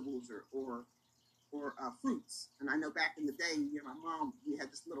vegetables or fruits. And I know back in the day, my mom, we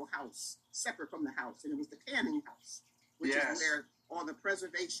had this little house separate from the house, and it was the canning house, which is where all the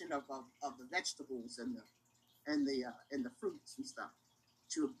preservation of the vegetables and the fruits and stuff,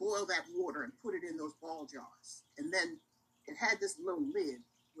 to boil that water and put it in those ball jars. And then it had this little lid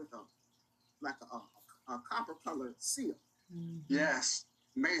with a copper colored seal. Yes.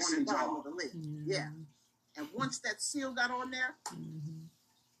 Mason jar. Of the lid. Yeah. And once that seal got on there,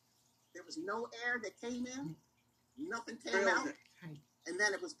 there was no air that came in. Nothing came out. And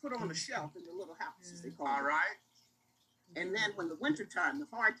then it was put on a shelf in the little house, as they call it. All right. And then when the wintertime, the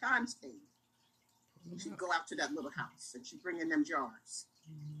hard times came, she'd go out to that little house and she'd bring in them jars.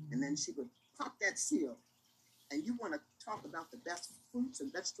 And then she would pop that seal. And you want to talk about the best fruits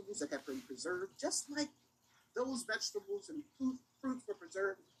and vegetables that have been preserved, just like those vegetables and fruits were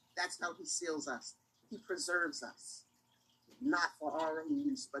preserved. That's how he seals us. He preserves us, not for our own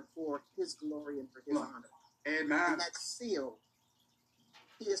use, but for his glory and for his honor. Amen. And that seal,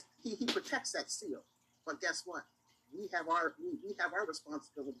 he protects that seal. But guess what? We have our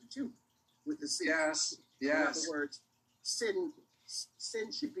responsibility too with the seal. Yes. Yes. In other words, sin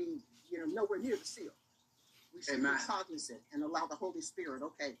should be nowhere near the seal. We should be cognizant and allow the Holy Spirit.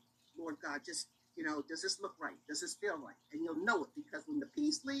 Okay, Lord God, just does this look right? Does this feel right? And you'll know it, because when the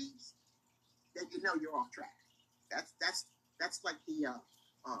peace leaves, then you know you're off track. That's like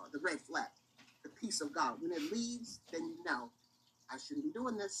the red flag, the peace of God. When it leaves, then you know I shouldn't be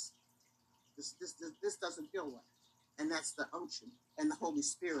doing this. This doesn't feel right. And that's the unction and the Holy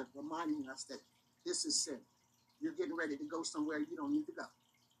Spirit reminding us that this is sin. You're getting ready to go somewhere you don't need to go.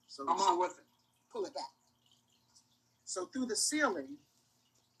 So come on with it. Pull it back. So through the sealing,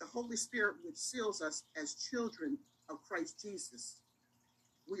 the Holy Spirit, which seals us as children of Christ Jesus,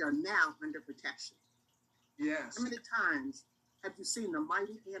 we are now under protection. Yes. How many times have you seen the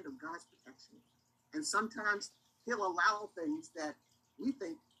mighty hand of God's protection? And sometimes he'll allow things that we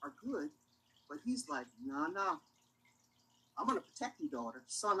think are good, but he's like, no, I'm going to protect you, daughter.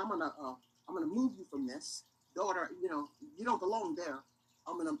 Son, I'm going to move you from this. Daughter, you don't belong there.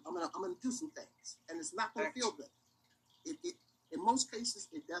 I'm going to do some things, and it's not going to feel good. In most cases,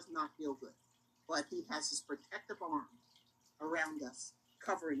 it does not feel good, but he has his protective arm around us,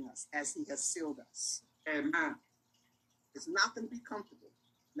 covering us as he has sealed us. Amen. It's not going to be comfortable.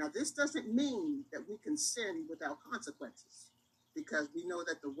 Now, this doesn't mean that we can sin without consequences. because we know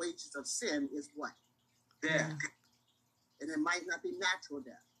that the wages of sin is what? Death. And it might not be natural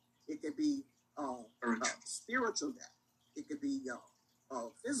death. It could be spiritual death. It could be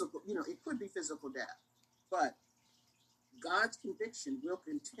physical, it could be physical death. But God's conviction will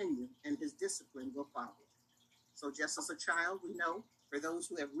continue and his discipline will follow. So just as a child, we know, for those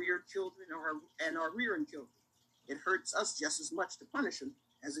who have reared children and are rearing children, it hurts us just as much to punish them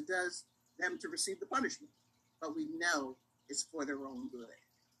as it does them to receive the punishment. But we know it's for their own good.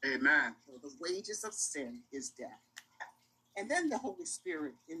 Amen. So the wages of sin is death. And then the Holy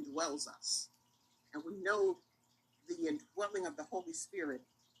Spirit indwells us. And we know the indwelling of the Holy Spirit,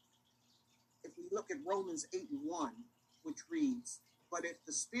 if we look at Romans 8:1, which reads, "But if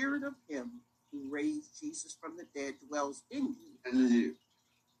the spirit of him who raised Jesus from the dead dwells in you,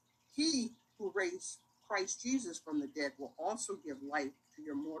 he who raised Christ Jesus from the dead will also give life to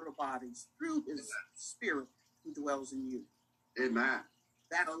your mortal bodies through his spirit who dwells in you." Amen.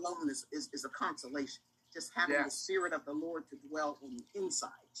 That alone is a consolation. Just having the Spirit of the Lord to dwell on the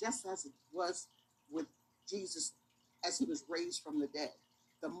inside, just as it was with Jesus as he was raised from the dead.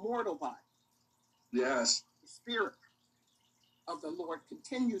 The mortal body. Yes. The Spirit of the Lord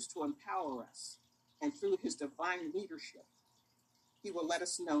continues to empower us, and through his divine leadership, he will let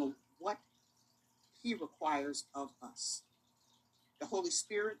us know what he requires of us. The Holy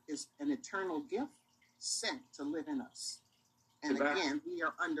Spirit is an eternal gift sent to live in us. And again, we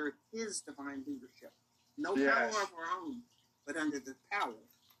are under his divine leadership. No power of our own, but under the power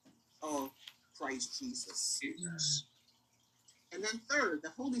of Christ Jesus. And then third, the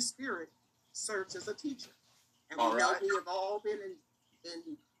Holy Spirit serves as a teacher. And we know we have all been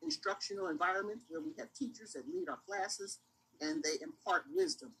in instructional environments where we have teachers that lead our classes and they impart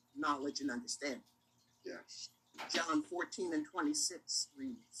wisdom, knowledge, and understanding. Yes. John 14:26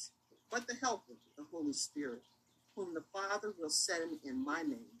 reads, "But the Helper, the Holy Spirit, whom the Father will send in my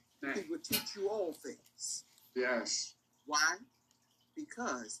name, he will teach you all things." Yes. Why?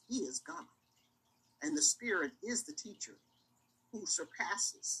 Because he is God. And the Spirit is the teacher who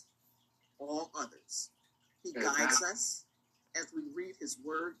surpasses all others. He guides us as we read his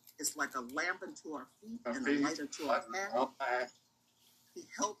word. It's like a lamp unto our feet and a light unto our path. He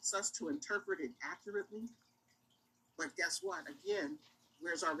helps us to interpret it accurately. But guess what? Again,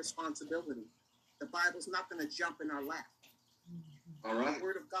 where's our responsibility? The Bible's not going to jump in our lap. All right. The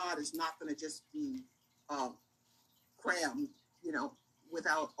word of God is not going to just be crammed,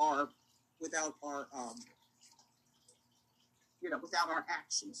 without our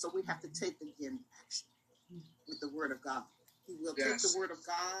action. So we have to take again action with the word of God. He will take the word of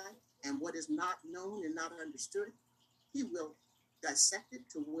God and what is not known and not understood, he will dissect it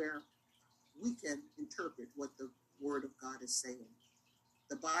to where we can interpret what the word of God is saying.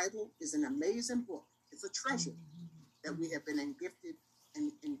 The Bible is an amazing book. It's a treasure that we have been gifted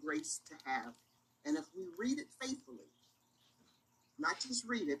and graced to have. And if we read it faithfully, not just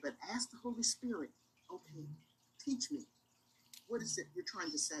read it, but ask the Holy Spirit, okay, teach me. What is it you're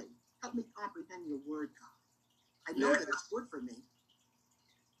trying to say? Help me comprehend your word, God. I know that it's good for me.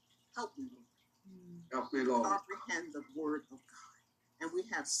 Help me, Lord. Help me, Lord. Comprehend the word of God. And we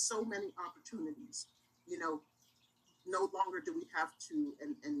have so many opportunities. No longer do we have to,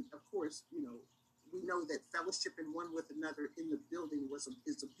 and of course, we know that fellowshipping one with another in the building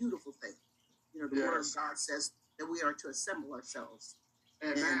is a beautiful thing. The word of God says that we are to assemble ourselves.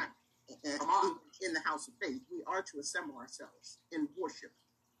 Amen. And in the house of faith, we are to assemble ourselves in worship.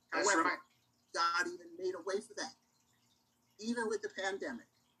 That's However, right. God even made a way for that. Even with the pandemic.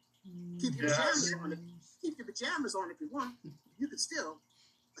 Keep your pajamas on. Keep your pajamas on if you want. You can still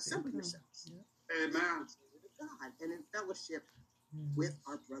assemble yourselves. Amen. God and in fellowship with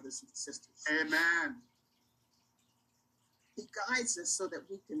our brothers and sisters. Amen. He guides us so that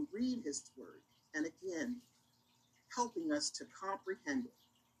we can read his word, and again, helping us to comprehend it.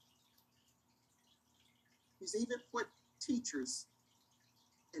 He's even put teachers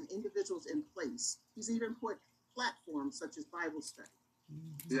and individuals in place. He's even put platforms such as Bible study.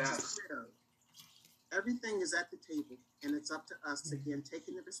 Yes. Everything is at the table, and it's up to us, again,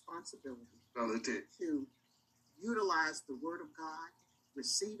 taking the responsibility to utilize the word of God,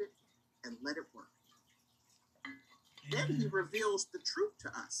 receive it, and let it work. Then he reveals the truth to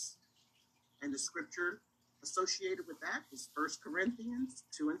us. And the scripture associated with that is 1 Corinthians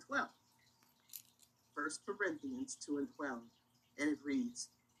 2:12. 1 Corinthians 2:12. And it reads,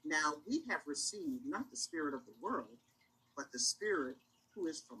 "Now we have received not the spirit of the world, but the Spirit who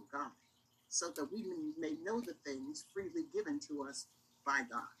is from God, so that we may know the things freely given to us by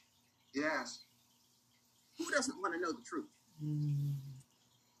God." Yes. Who doesn't want to know the truth?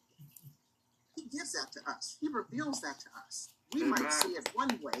 He gives that to us. He reveals that to us. We might see it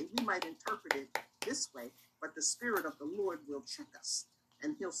one way, we might interpret it this way, but the Spirit of the Lord will check us.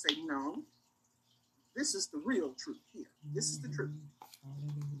 And he'll say, no, this is the real truth here. This is the truth.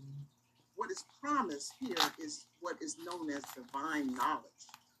 What is promised here is what is known as divine knowledge,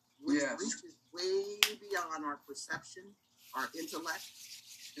 which reaches way beyond our perception, our intellect,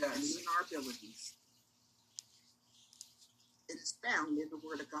 and even our abilities. It is found in the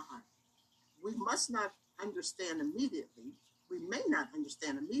Word of God. We must not understand immediately. We may not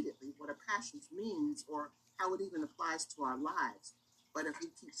understand immediately what a passage means or how it even applies to our lives. But if we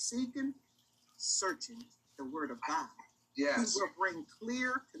keep seeking, searching the Word of God, he will bring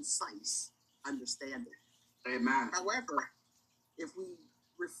clear, concise understanding. Amen. However, if we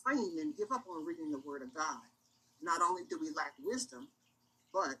refrain and give up on reading the Word of God, not only do we lack wisdom,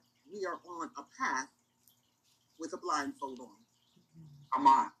 but we are on a path with a blindfold on. Come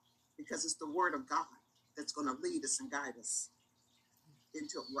on. Because it's the Word of God that's going to lead us and guide us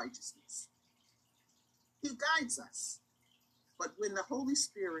into righteousness. He guides us. But when the Holy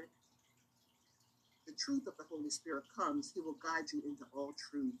Spirit, the truth of the Holy Spirit comes, he will guide you into all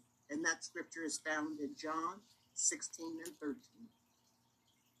truth. And that scripture is found in John 16 and 13.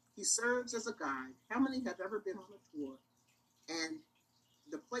 He serves as a guide. How many have ever been on a tour and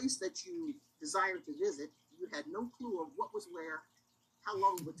the place that you desired to visit, you had no clue of what was where, how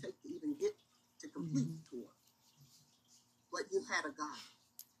long it would take to even get to complete the tour? But you had a guide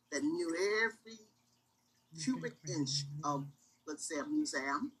that knew every cubic inch of, let's say, a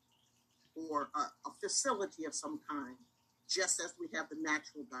museum or a facility of some kind. Just as we have the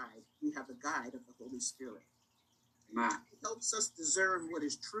natural guide, we have the guide of the Holy Spirit. Amen. He helps us discern what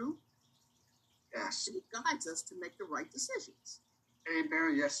is true. Yes. And he guides us to make the right decisions.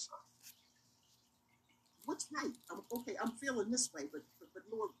 Amen. Yes, sir. What's right? I'm feeling this way, but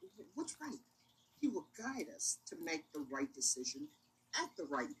Lord, what's right? He will guide us to make the right decision at the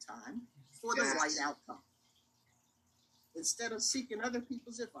right time for the right outcome. Instead of seeking other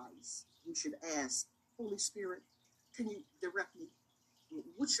people's advice, we should ask, Holy Spirit, can you direct me?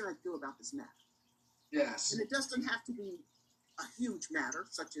 What should I do about this matter? Yes. And it doesn't have to be a huge matter,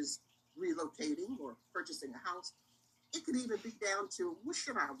 such as relocating or purchasing a house. It could even be down to, what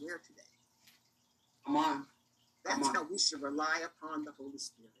should I wear today? Come on. That's how we should rely upon the Holy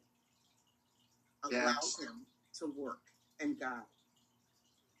Spirit. Allow him to work and guide.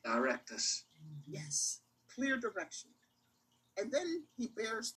 Direct us. Yes. Clear direction. And then he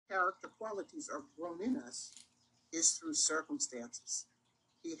bears character qualities are grown in us is through circumstances.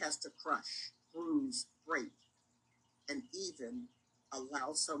 He has to crush, bruise, break, and even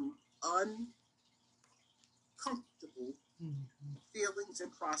allow some uncomfortable feelings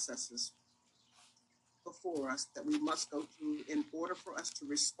and processes before us that we must go through in order for us to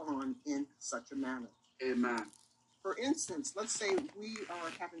respond in such a manner. Amen. For instance, let's say we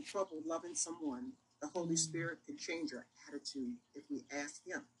are having trouble loving someone. The Holy Spirit can change our attitude if we ask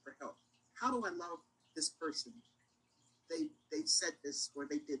him for help. How do I love this person? They said this or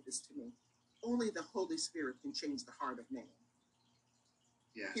they did this to me. Only the Holy Spirit can change the heart of man.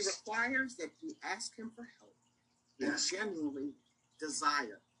 Yes. He requires that we ask him for help and genuinely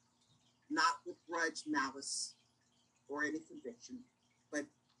desire, not with grudge, malice, or any conviction, but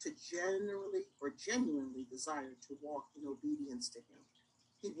to genuinely desire to walk in obedience to him.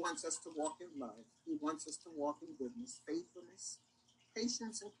 He wants us to walk in love. He wants us to walk in goodness, faithfulness,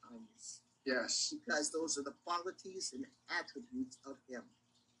 patience, and kindness. Yes. Because those are the qualities and attributes of him.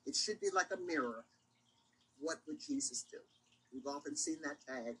 It should be like a mirror. What would Jesus do? We've often seen that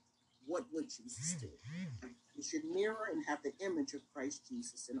tag. What would Jesus do? We should mirror and have the image of Christ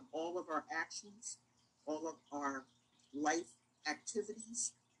Jesus in all of our actions, all of our life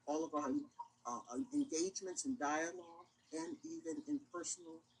activities, all of our engagements and dialogue, and even in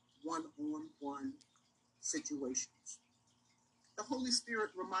personal one-on-one situations. The Holy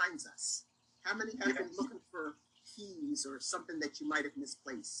Spirit reminds us. How many have been looking for keys or something that you might have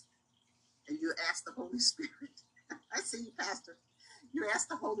misplaced? And you ask the Holy Spirit. I see you, Pastor. You ask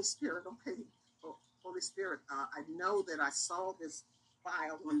the Holy Spirit, okay, Holy Spirit, I know that I saw this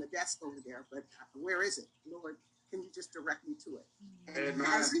file on the desk over there, but where is it? Lord, can you just direct me to it? And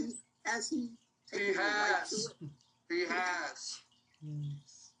has he taken the right to it? He has.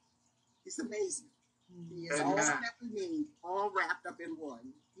 He's amazing. He is all that we need, all wrapped up in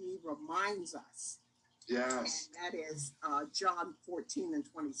one. He reminds us. Yes. And that is John 14 and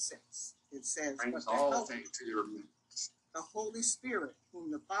 26. It says, brings all things to your remembrance. The Holy Spirit,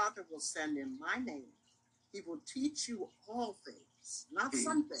 whom the Father will send in my name, he will teach you all things, not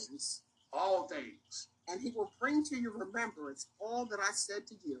some things. All things. And he will bring to your remembrance all that I said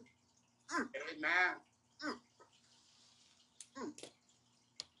to you. Amen.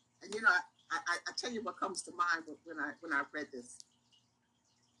 And you know, I tell you what comes to mind when I read this,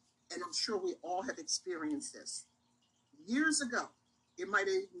 and I'm sure we all have experienced this. Years ago, it might have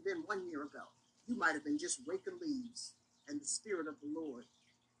even been 1 year ago, you might have been just raking leaves, and the Spirit of the Lord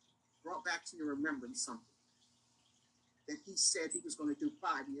brought back to your remembrance something that He said He was going to do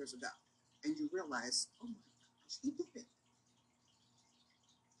 5 years ago. And you realize, oh my gosh, He did it.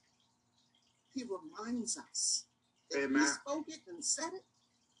 He reminds us that He spoke it and said it,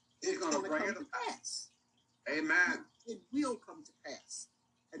 it's going to come to pass. Amen. It will come to pass.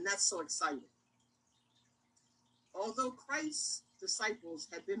 And that's so exciting. Although Christ's disciples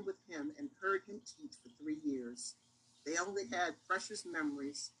had been with Him and heard Him teach for 3 years, they only had precious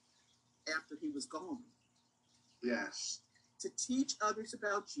memories after He was gone. Yes. To teach others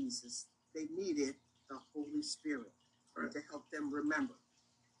about Jesus, they needed the Holy Spirit to help them remember.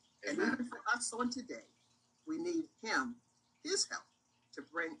 Amen. And even for us on today, we need Him, His help, to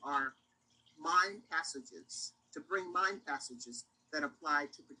bring mind passages that apply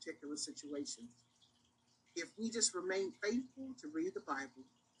to particular situations. If we just remain faithful to read the Bible,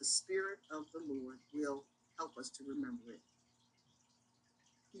 the Spirit of the Lord will help us to remember it.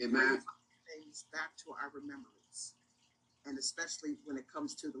 He brings things back to our remembrance, and especially when it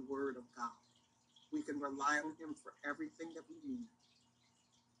comes to the Word of God. We can rely on Him for everything that we need.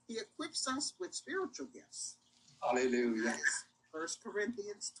 He equips us with spiritual gifts. Hallelujah. 1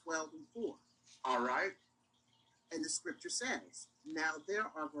 Corinthians 12:4. All right. And the scripture says, now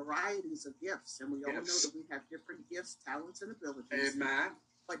there are varieties of gifts, and we all know that we have different gifts, talents, and abilities. Amen.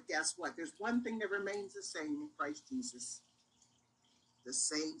 But guess what? There's one thing that remains the same in Christ Jesus. The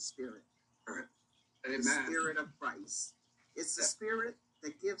same Spirit. Amen. The Spirit of Christ. It's the Spirit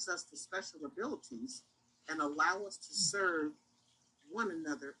that gives us the special abilities and allow us to serve one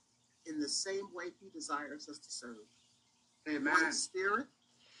another in the same way He desires us to serve. Amen. One Spirit,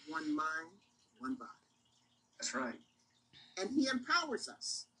 one mind, one body. That's right. And He empowers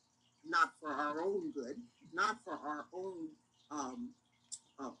us, not for our own good, not for our own,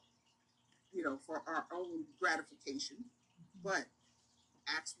 for our own gratification, but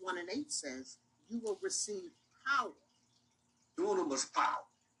Acts 1:8 says, you will receive power. Dunamis power.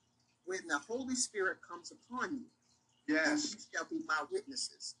 When the Holy Spirit comes upon you. Yes. And you shall be my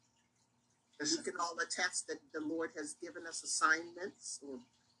witnesses. We can all attest that the Lord has given us assignments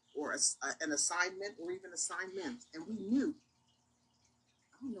or an assignment or even assignments. And we knew,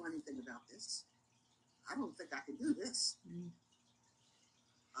 I don't know anything about this. I don't think I can do this.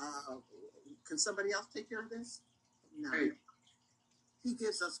 Can somebody else take care of this? No. Hey. He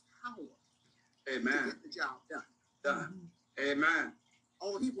gives us power. Amen. To get the job done. Amen.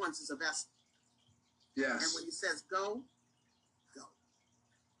 All He wants is a vessel. Yes. And when He says go, go.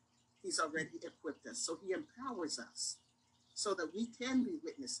 He's already equipped us. So He empowers us so that we can be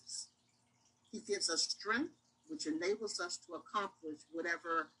witnesses. He gives us strength, which enables us to accomplish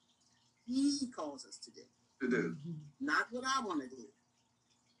whatever He calls us to do. Not what I want to do.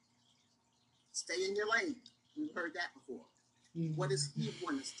 Stay in your lane. We've heard that before. What does He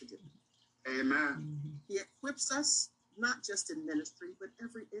want us to do? Amen. He equips us not just in ministry, but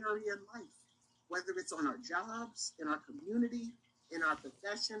every area in life, whether it's on our jobs, in our community, in our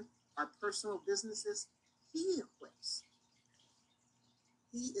profession, our personal businesses. He equips.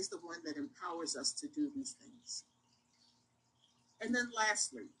 He is the one that empowers us to do these things. And then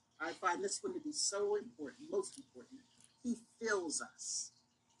lastly, I find this one to be so important, most important. He fills us.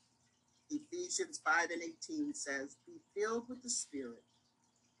 Ephesians 5:18 says, be filled with the Spirit.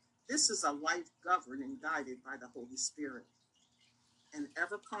 This is a life governed and guided by the Holy Spirit and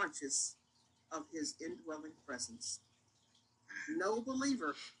ever conscious of His indwelling presence. No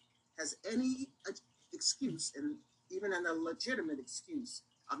believer has any excuse, and even a legitimate excuse,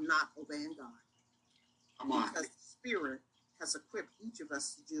 of not obeying God. Come on. Because the Spirit has equipped each of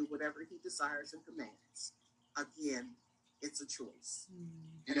us to do whatever He desires and commands. Again, it's a choice.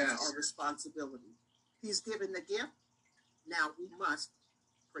 And it's our responsibility. He's given the gift. Now we must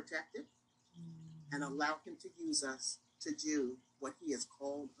protect it and allow Him to use us to do what He has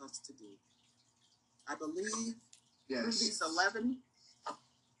called us to do. I believe through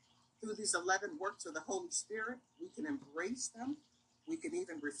these 11 works of the Holy Spirit, we can embrace them. We can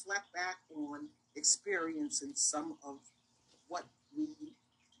even reflect back on experiencing some of what we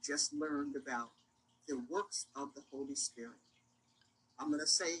just learned about the works of the Holy Spirit. I'm going to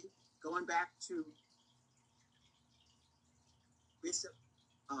say, going back to Bishop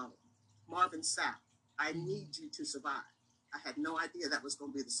Marvin Sapp, I need you to survive. I had no idea that was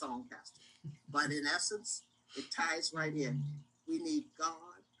going to be the song, Pastor. But in essence, it ties right in. We need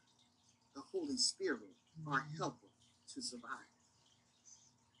God, the Holy Spirit, our helper, to survive.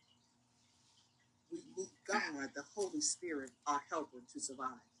 We need God, the Holy Spirit, our helper, to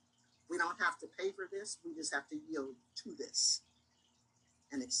survive. We don't have to pay for this. We just have to yield to this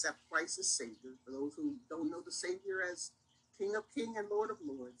and accept Christ as Savior. For those who don't know the Savior as King of Kings and Lord of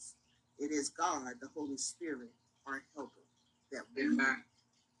Lords, it is God, the Holy Spirit, our helper, that we need.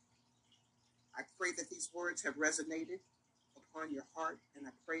 I pray that these words have resonated upon your heart, and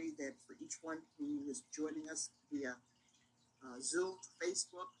I pray that for each one who is joining us via Zoom,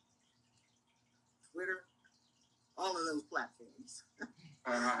 Facebook, Twitter, all of those platforms.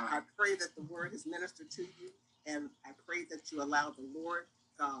 I pray that the word is ministered to you, and I pray that you allow the Lord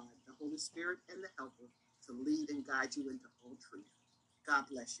God, the Holy Spirit, and the Helper to lead and guide you into all truth. God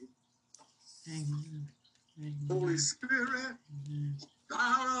bless you. Amen. Amen. Holy Spirit, thou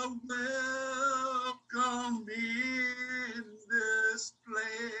art welcome in this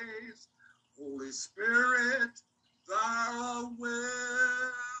place. Holy Spirit, thou art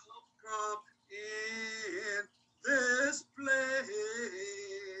welcome in this place.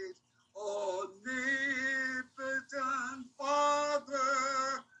 Omnipotent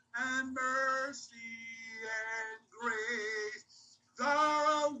Father and mercy and grace,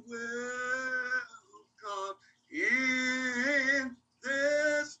 thou art welcome in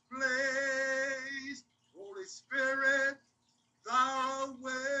this place. Holy Spirit, thou art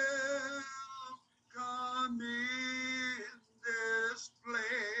welcome in this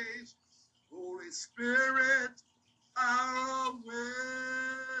place. Holy Spirit, thou art welcome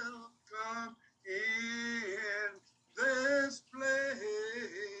in this place.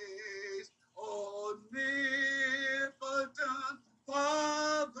 Omnipotent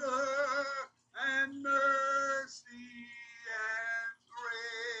Father and mercy and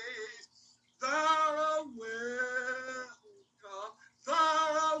grace, thou art welcome, thou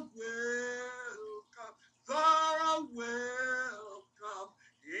art welcome, thou art welcome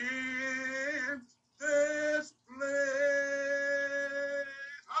in this place.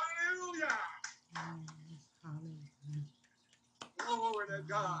 Hallelujah. Hallelujah. Glory to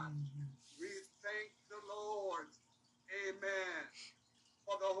God. We thank the Lord. Amen.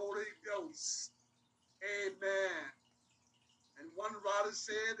 For the Holy Ghost. Amen. And one writer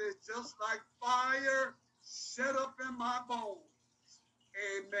said, it's just like fire shut up in my bones.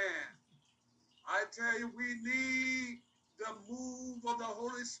 Amen. I tell you, we need the move of the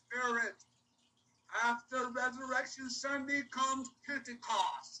Holy Spirit. After Resurrection Sunday comes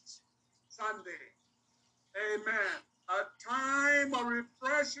Pentecost Sunday. Amen. A time of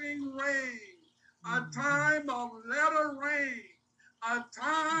refreshing rain. A time of latter rain. A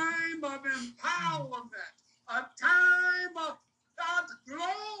time of empowerment. A time of God's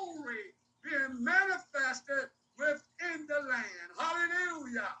glory being manifested within the land.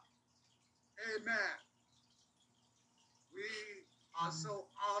 Hallelujah. Amen. We are so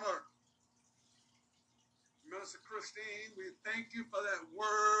honored. Minister Christine, we thank you for that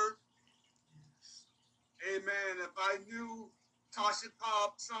word. Amen. If I knew Tasha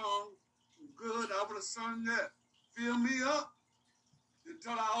Cobb's song good, I would have sung that. Fill me up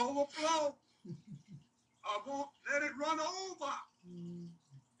until I overflow. I won't let it run over.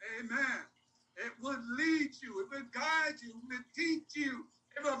 Amen. It would lead you. It would guide you. It would teach you.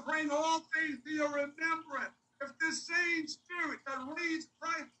 It will bring all things to your remembrance. If this same spirit that raised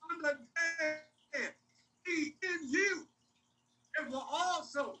Christ from the dead be in you, it will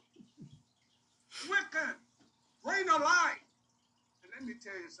also quicken, bring a light. And let me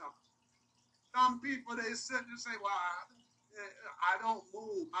tell you something. Some people, they sit and say, well, I don't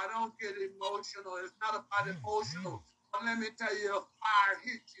move. I don't get emotional. It's not about emotional. But let me tell you, if fire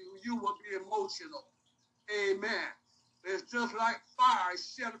hits you, you will be emotional. Amen. It's just like fire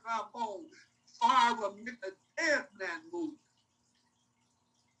shut up our bones. Fire will make a dead man move.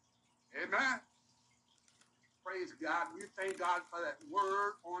 Amen. Praise God. We thank God for that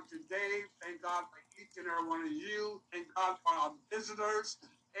word on today. Thank God for each and every one of you. Thank God for our visitors.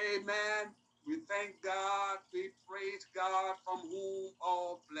 Amen. We thank God. We praise God from whom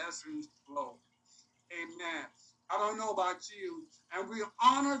all blessings flow. Amen. I don't know about you. And we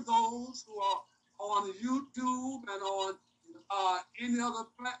honor those who are on YouTube and on any other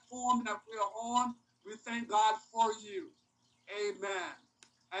platform that we are on. We thank God for you. Amen.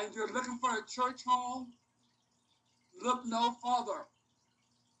 And you're looking for a church home? Look no further.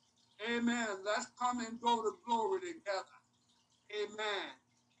 Amen. Let's come and go to glory together. Amen.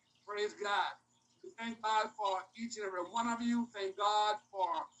 Praise God. We thank God for each and every one of you. Thank God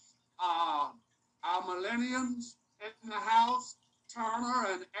for our millenniums in the house, Turner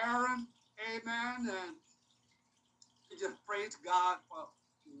and Aaron. Amen. And we just praise God for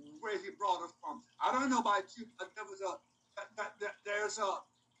where He brought us from. I don't know about you, but there's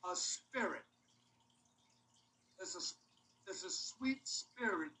a spirit. There's a sweet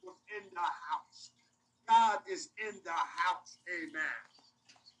spirit within the house. God is in the house. Amen.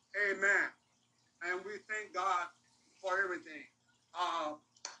 Amen. And we thank God for everything.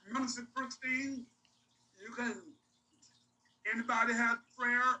 Minister Christine, you can, anybody have a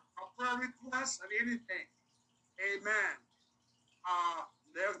prayer request, or anything? Amen.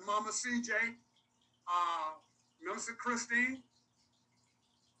 There's Mama CJ. Minister Christine,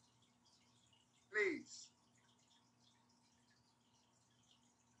 please.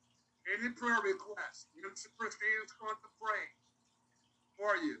 Any prayer request, Minister Christine is going to pray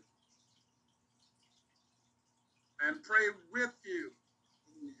for you and pray with you.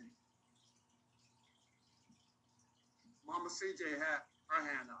 Amen. Mama CJ had her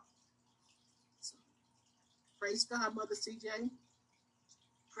hand up. Praise God, Mother CJ.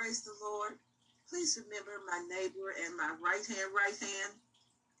 Praise the Lord. Please remember my neighbor and my right hand,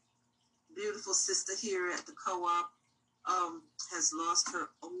 beautiful sister here at the co-op, has lost her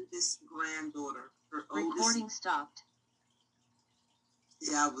oldest granddaughter. Recording stopped.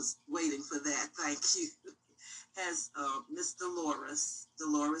 Yeah, I was waiting for that. Thank you. Has Miss Dolores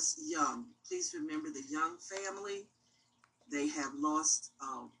Young. Please remember the Young family. They have lost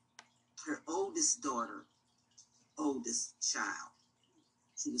her oldest daughter, oldest child.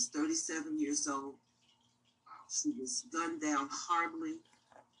 She was 37 years old. She was gunned down horribly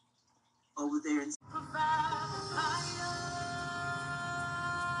over there in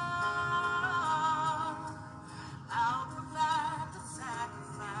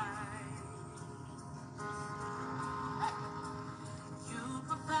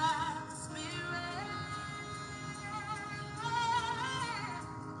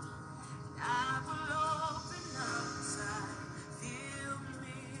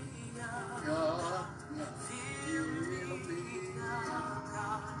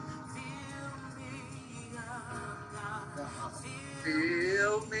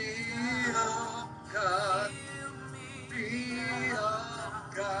Fill me up, God. Fill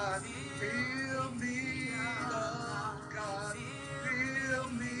up, God. Fill me up, God. Fill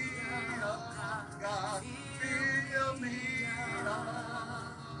me up, God. Fill me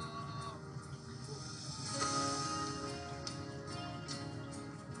up.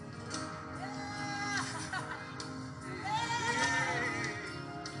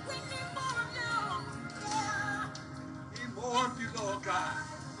 Need more of you, Lord God.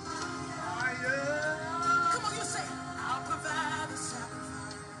 Come on, you say, I'll provide.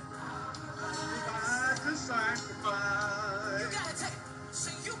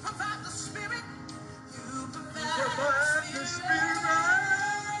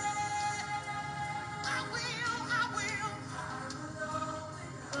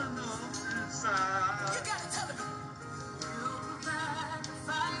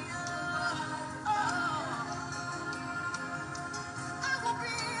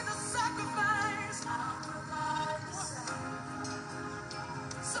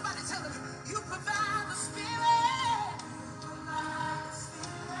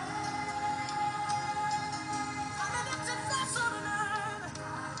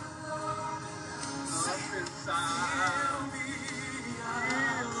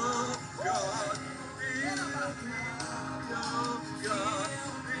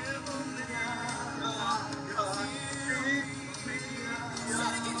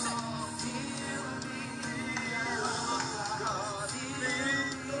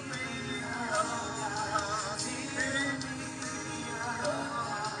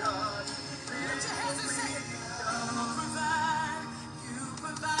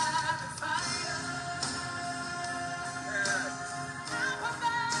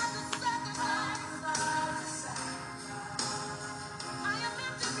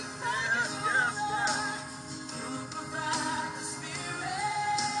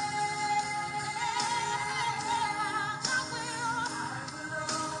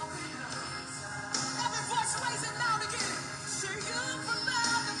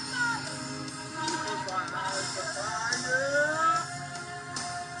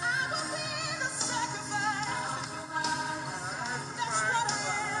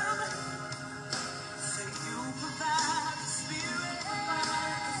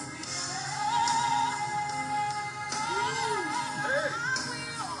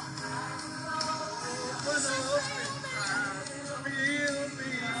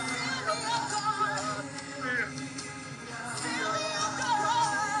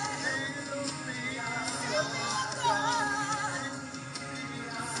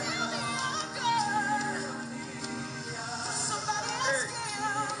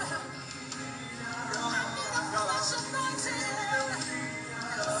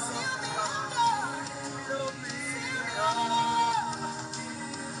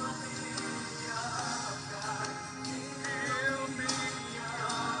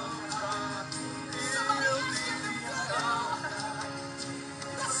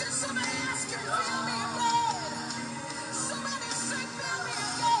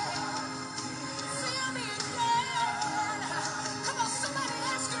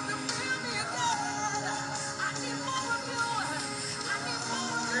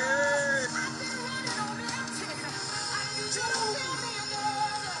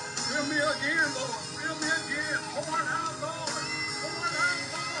 me again, Lord. Fill me again. Pour it out, Lord. Pour it out,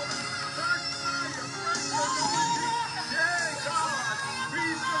 Lord. Fresh fire, fresh anointing. Yeah, God. We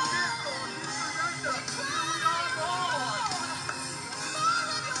submit, Lord. We surrender. Here we are, Lord. More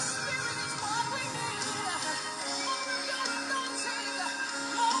of your spirit is what we need. More of your anointing.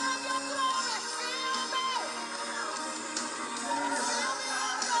 More of your glory. Fill me. Fill me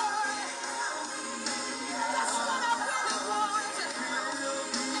up, Lord. That's what I really want.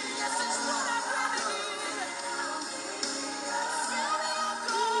 And yes, it's what I really need. Fill me up,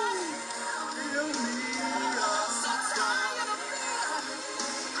 Lord. Fill me up. I'm so tired of me.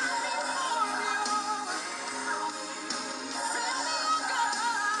 I need more of you. Fill me up, God.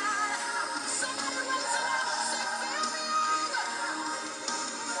 Somebody raise it up. Say, fill me up.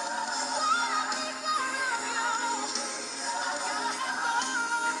 Lord, I need more of you. I gotta have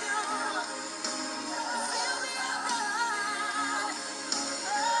more of you. Fill me up, God.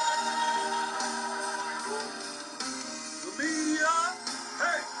 Fill me up.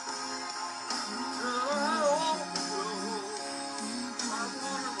 Hey. Oh, I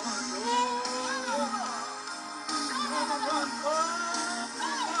wanna run over. I wanna run over.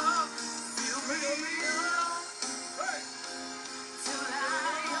 Fill me up. Hey. Till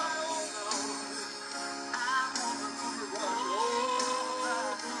I overflow. I wanna run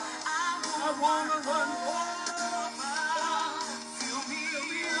over. I wanna run over. Fill me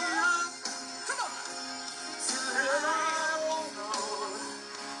up. Come on. Till I overflow.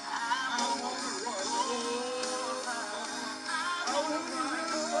 I wanna run over. I wanna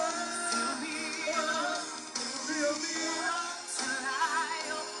run over. Fill me up. Fill me up. Till I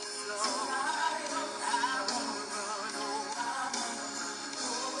overflow. I wanna run over.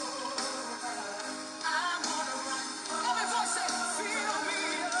 I wanna run. Every voice say, fill me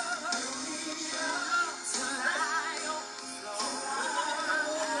up. Till I overflow. I wanna run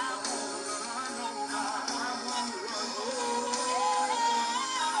over. I wanna run over.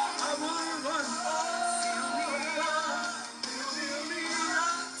 I wanna run over. Fill me up. Fill me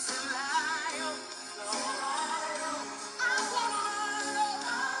up. Till I overflow. I wanna run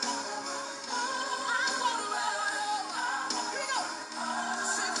over. I wanna run over. Here we go.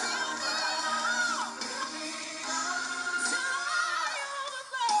 Say, fill me up. Till I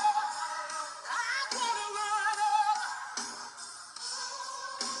overflow. I wanna run over.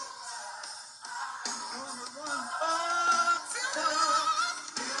 Wanna run over.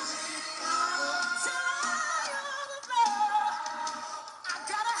 Fill me up. Till I overflow. I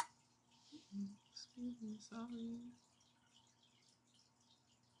gotta have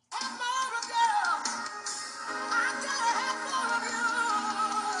more of you. I gotta have more of you.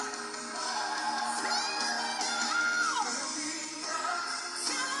 Fill me up.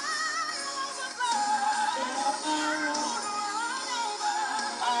 Till I overflow. I wanna run over.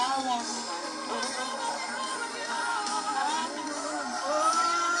 I wanna run over.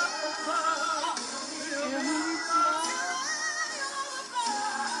 Fill me up.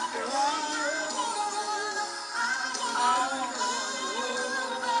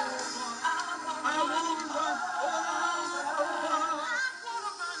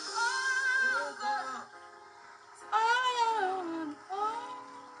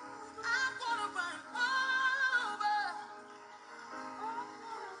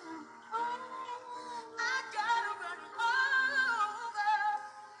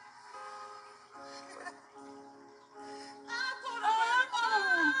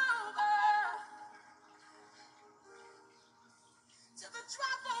 Till the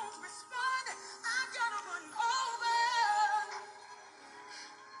dry bones respond, I gotta run over.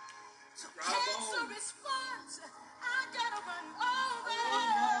 Till cancer responds, I gotta run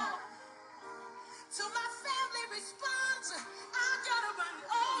over. Till my family responds, I gotta run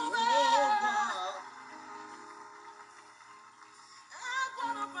over. I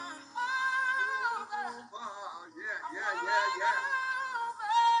wanna run over. Yeah.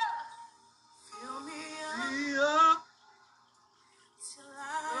 Fill me up. Till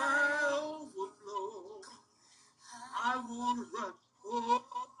I overflow. I wanna run over.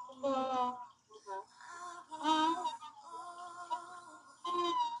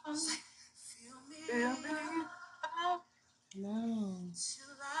 Fill me up. No. Till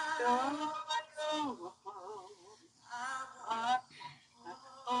I overflow. I want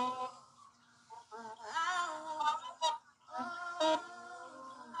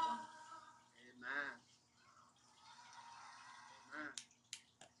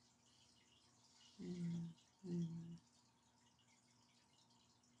Amen.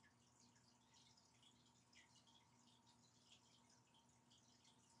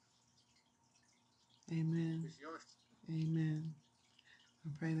 Amen. It's yours. Amen. I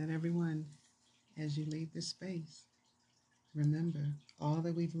pray that everyone, as you leave this space, remember all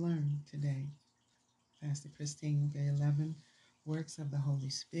that we've learned today. Pastor Christine gave 11 works of the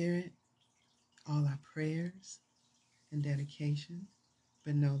Holy Spirit, all our prayers and dedication,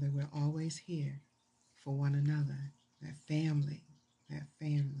 but know that we're always here for one another, that family, that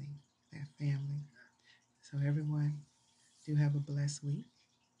family, that family. So everyone, do have a blessed week.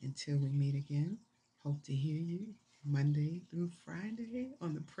 Until we meet again, hope to hear you Monday through Friday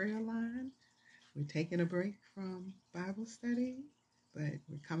on the prayer line. We're taking a break from Bible study, but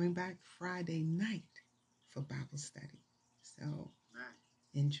we're coming back Friday night for Bible study. So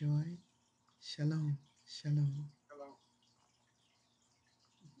enjoy. Shalom. Shalom. Hello.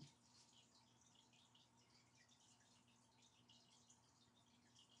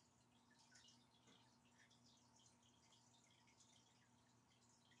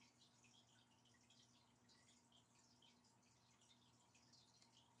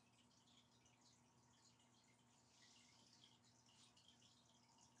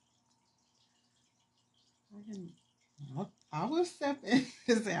 I will step in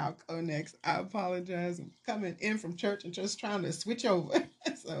and say I'll go next. I apologize. I'm coming in from church and just trying to switch over.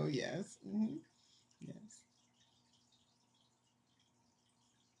 So yes. Yes.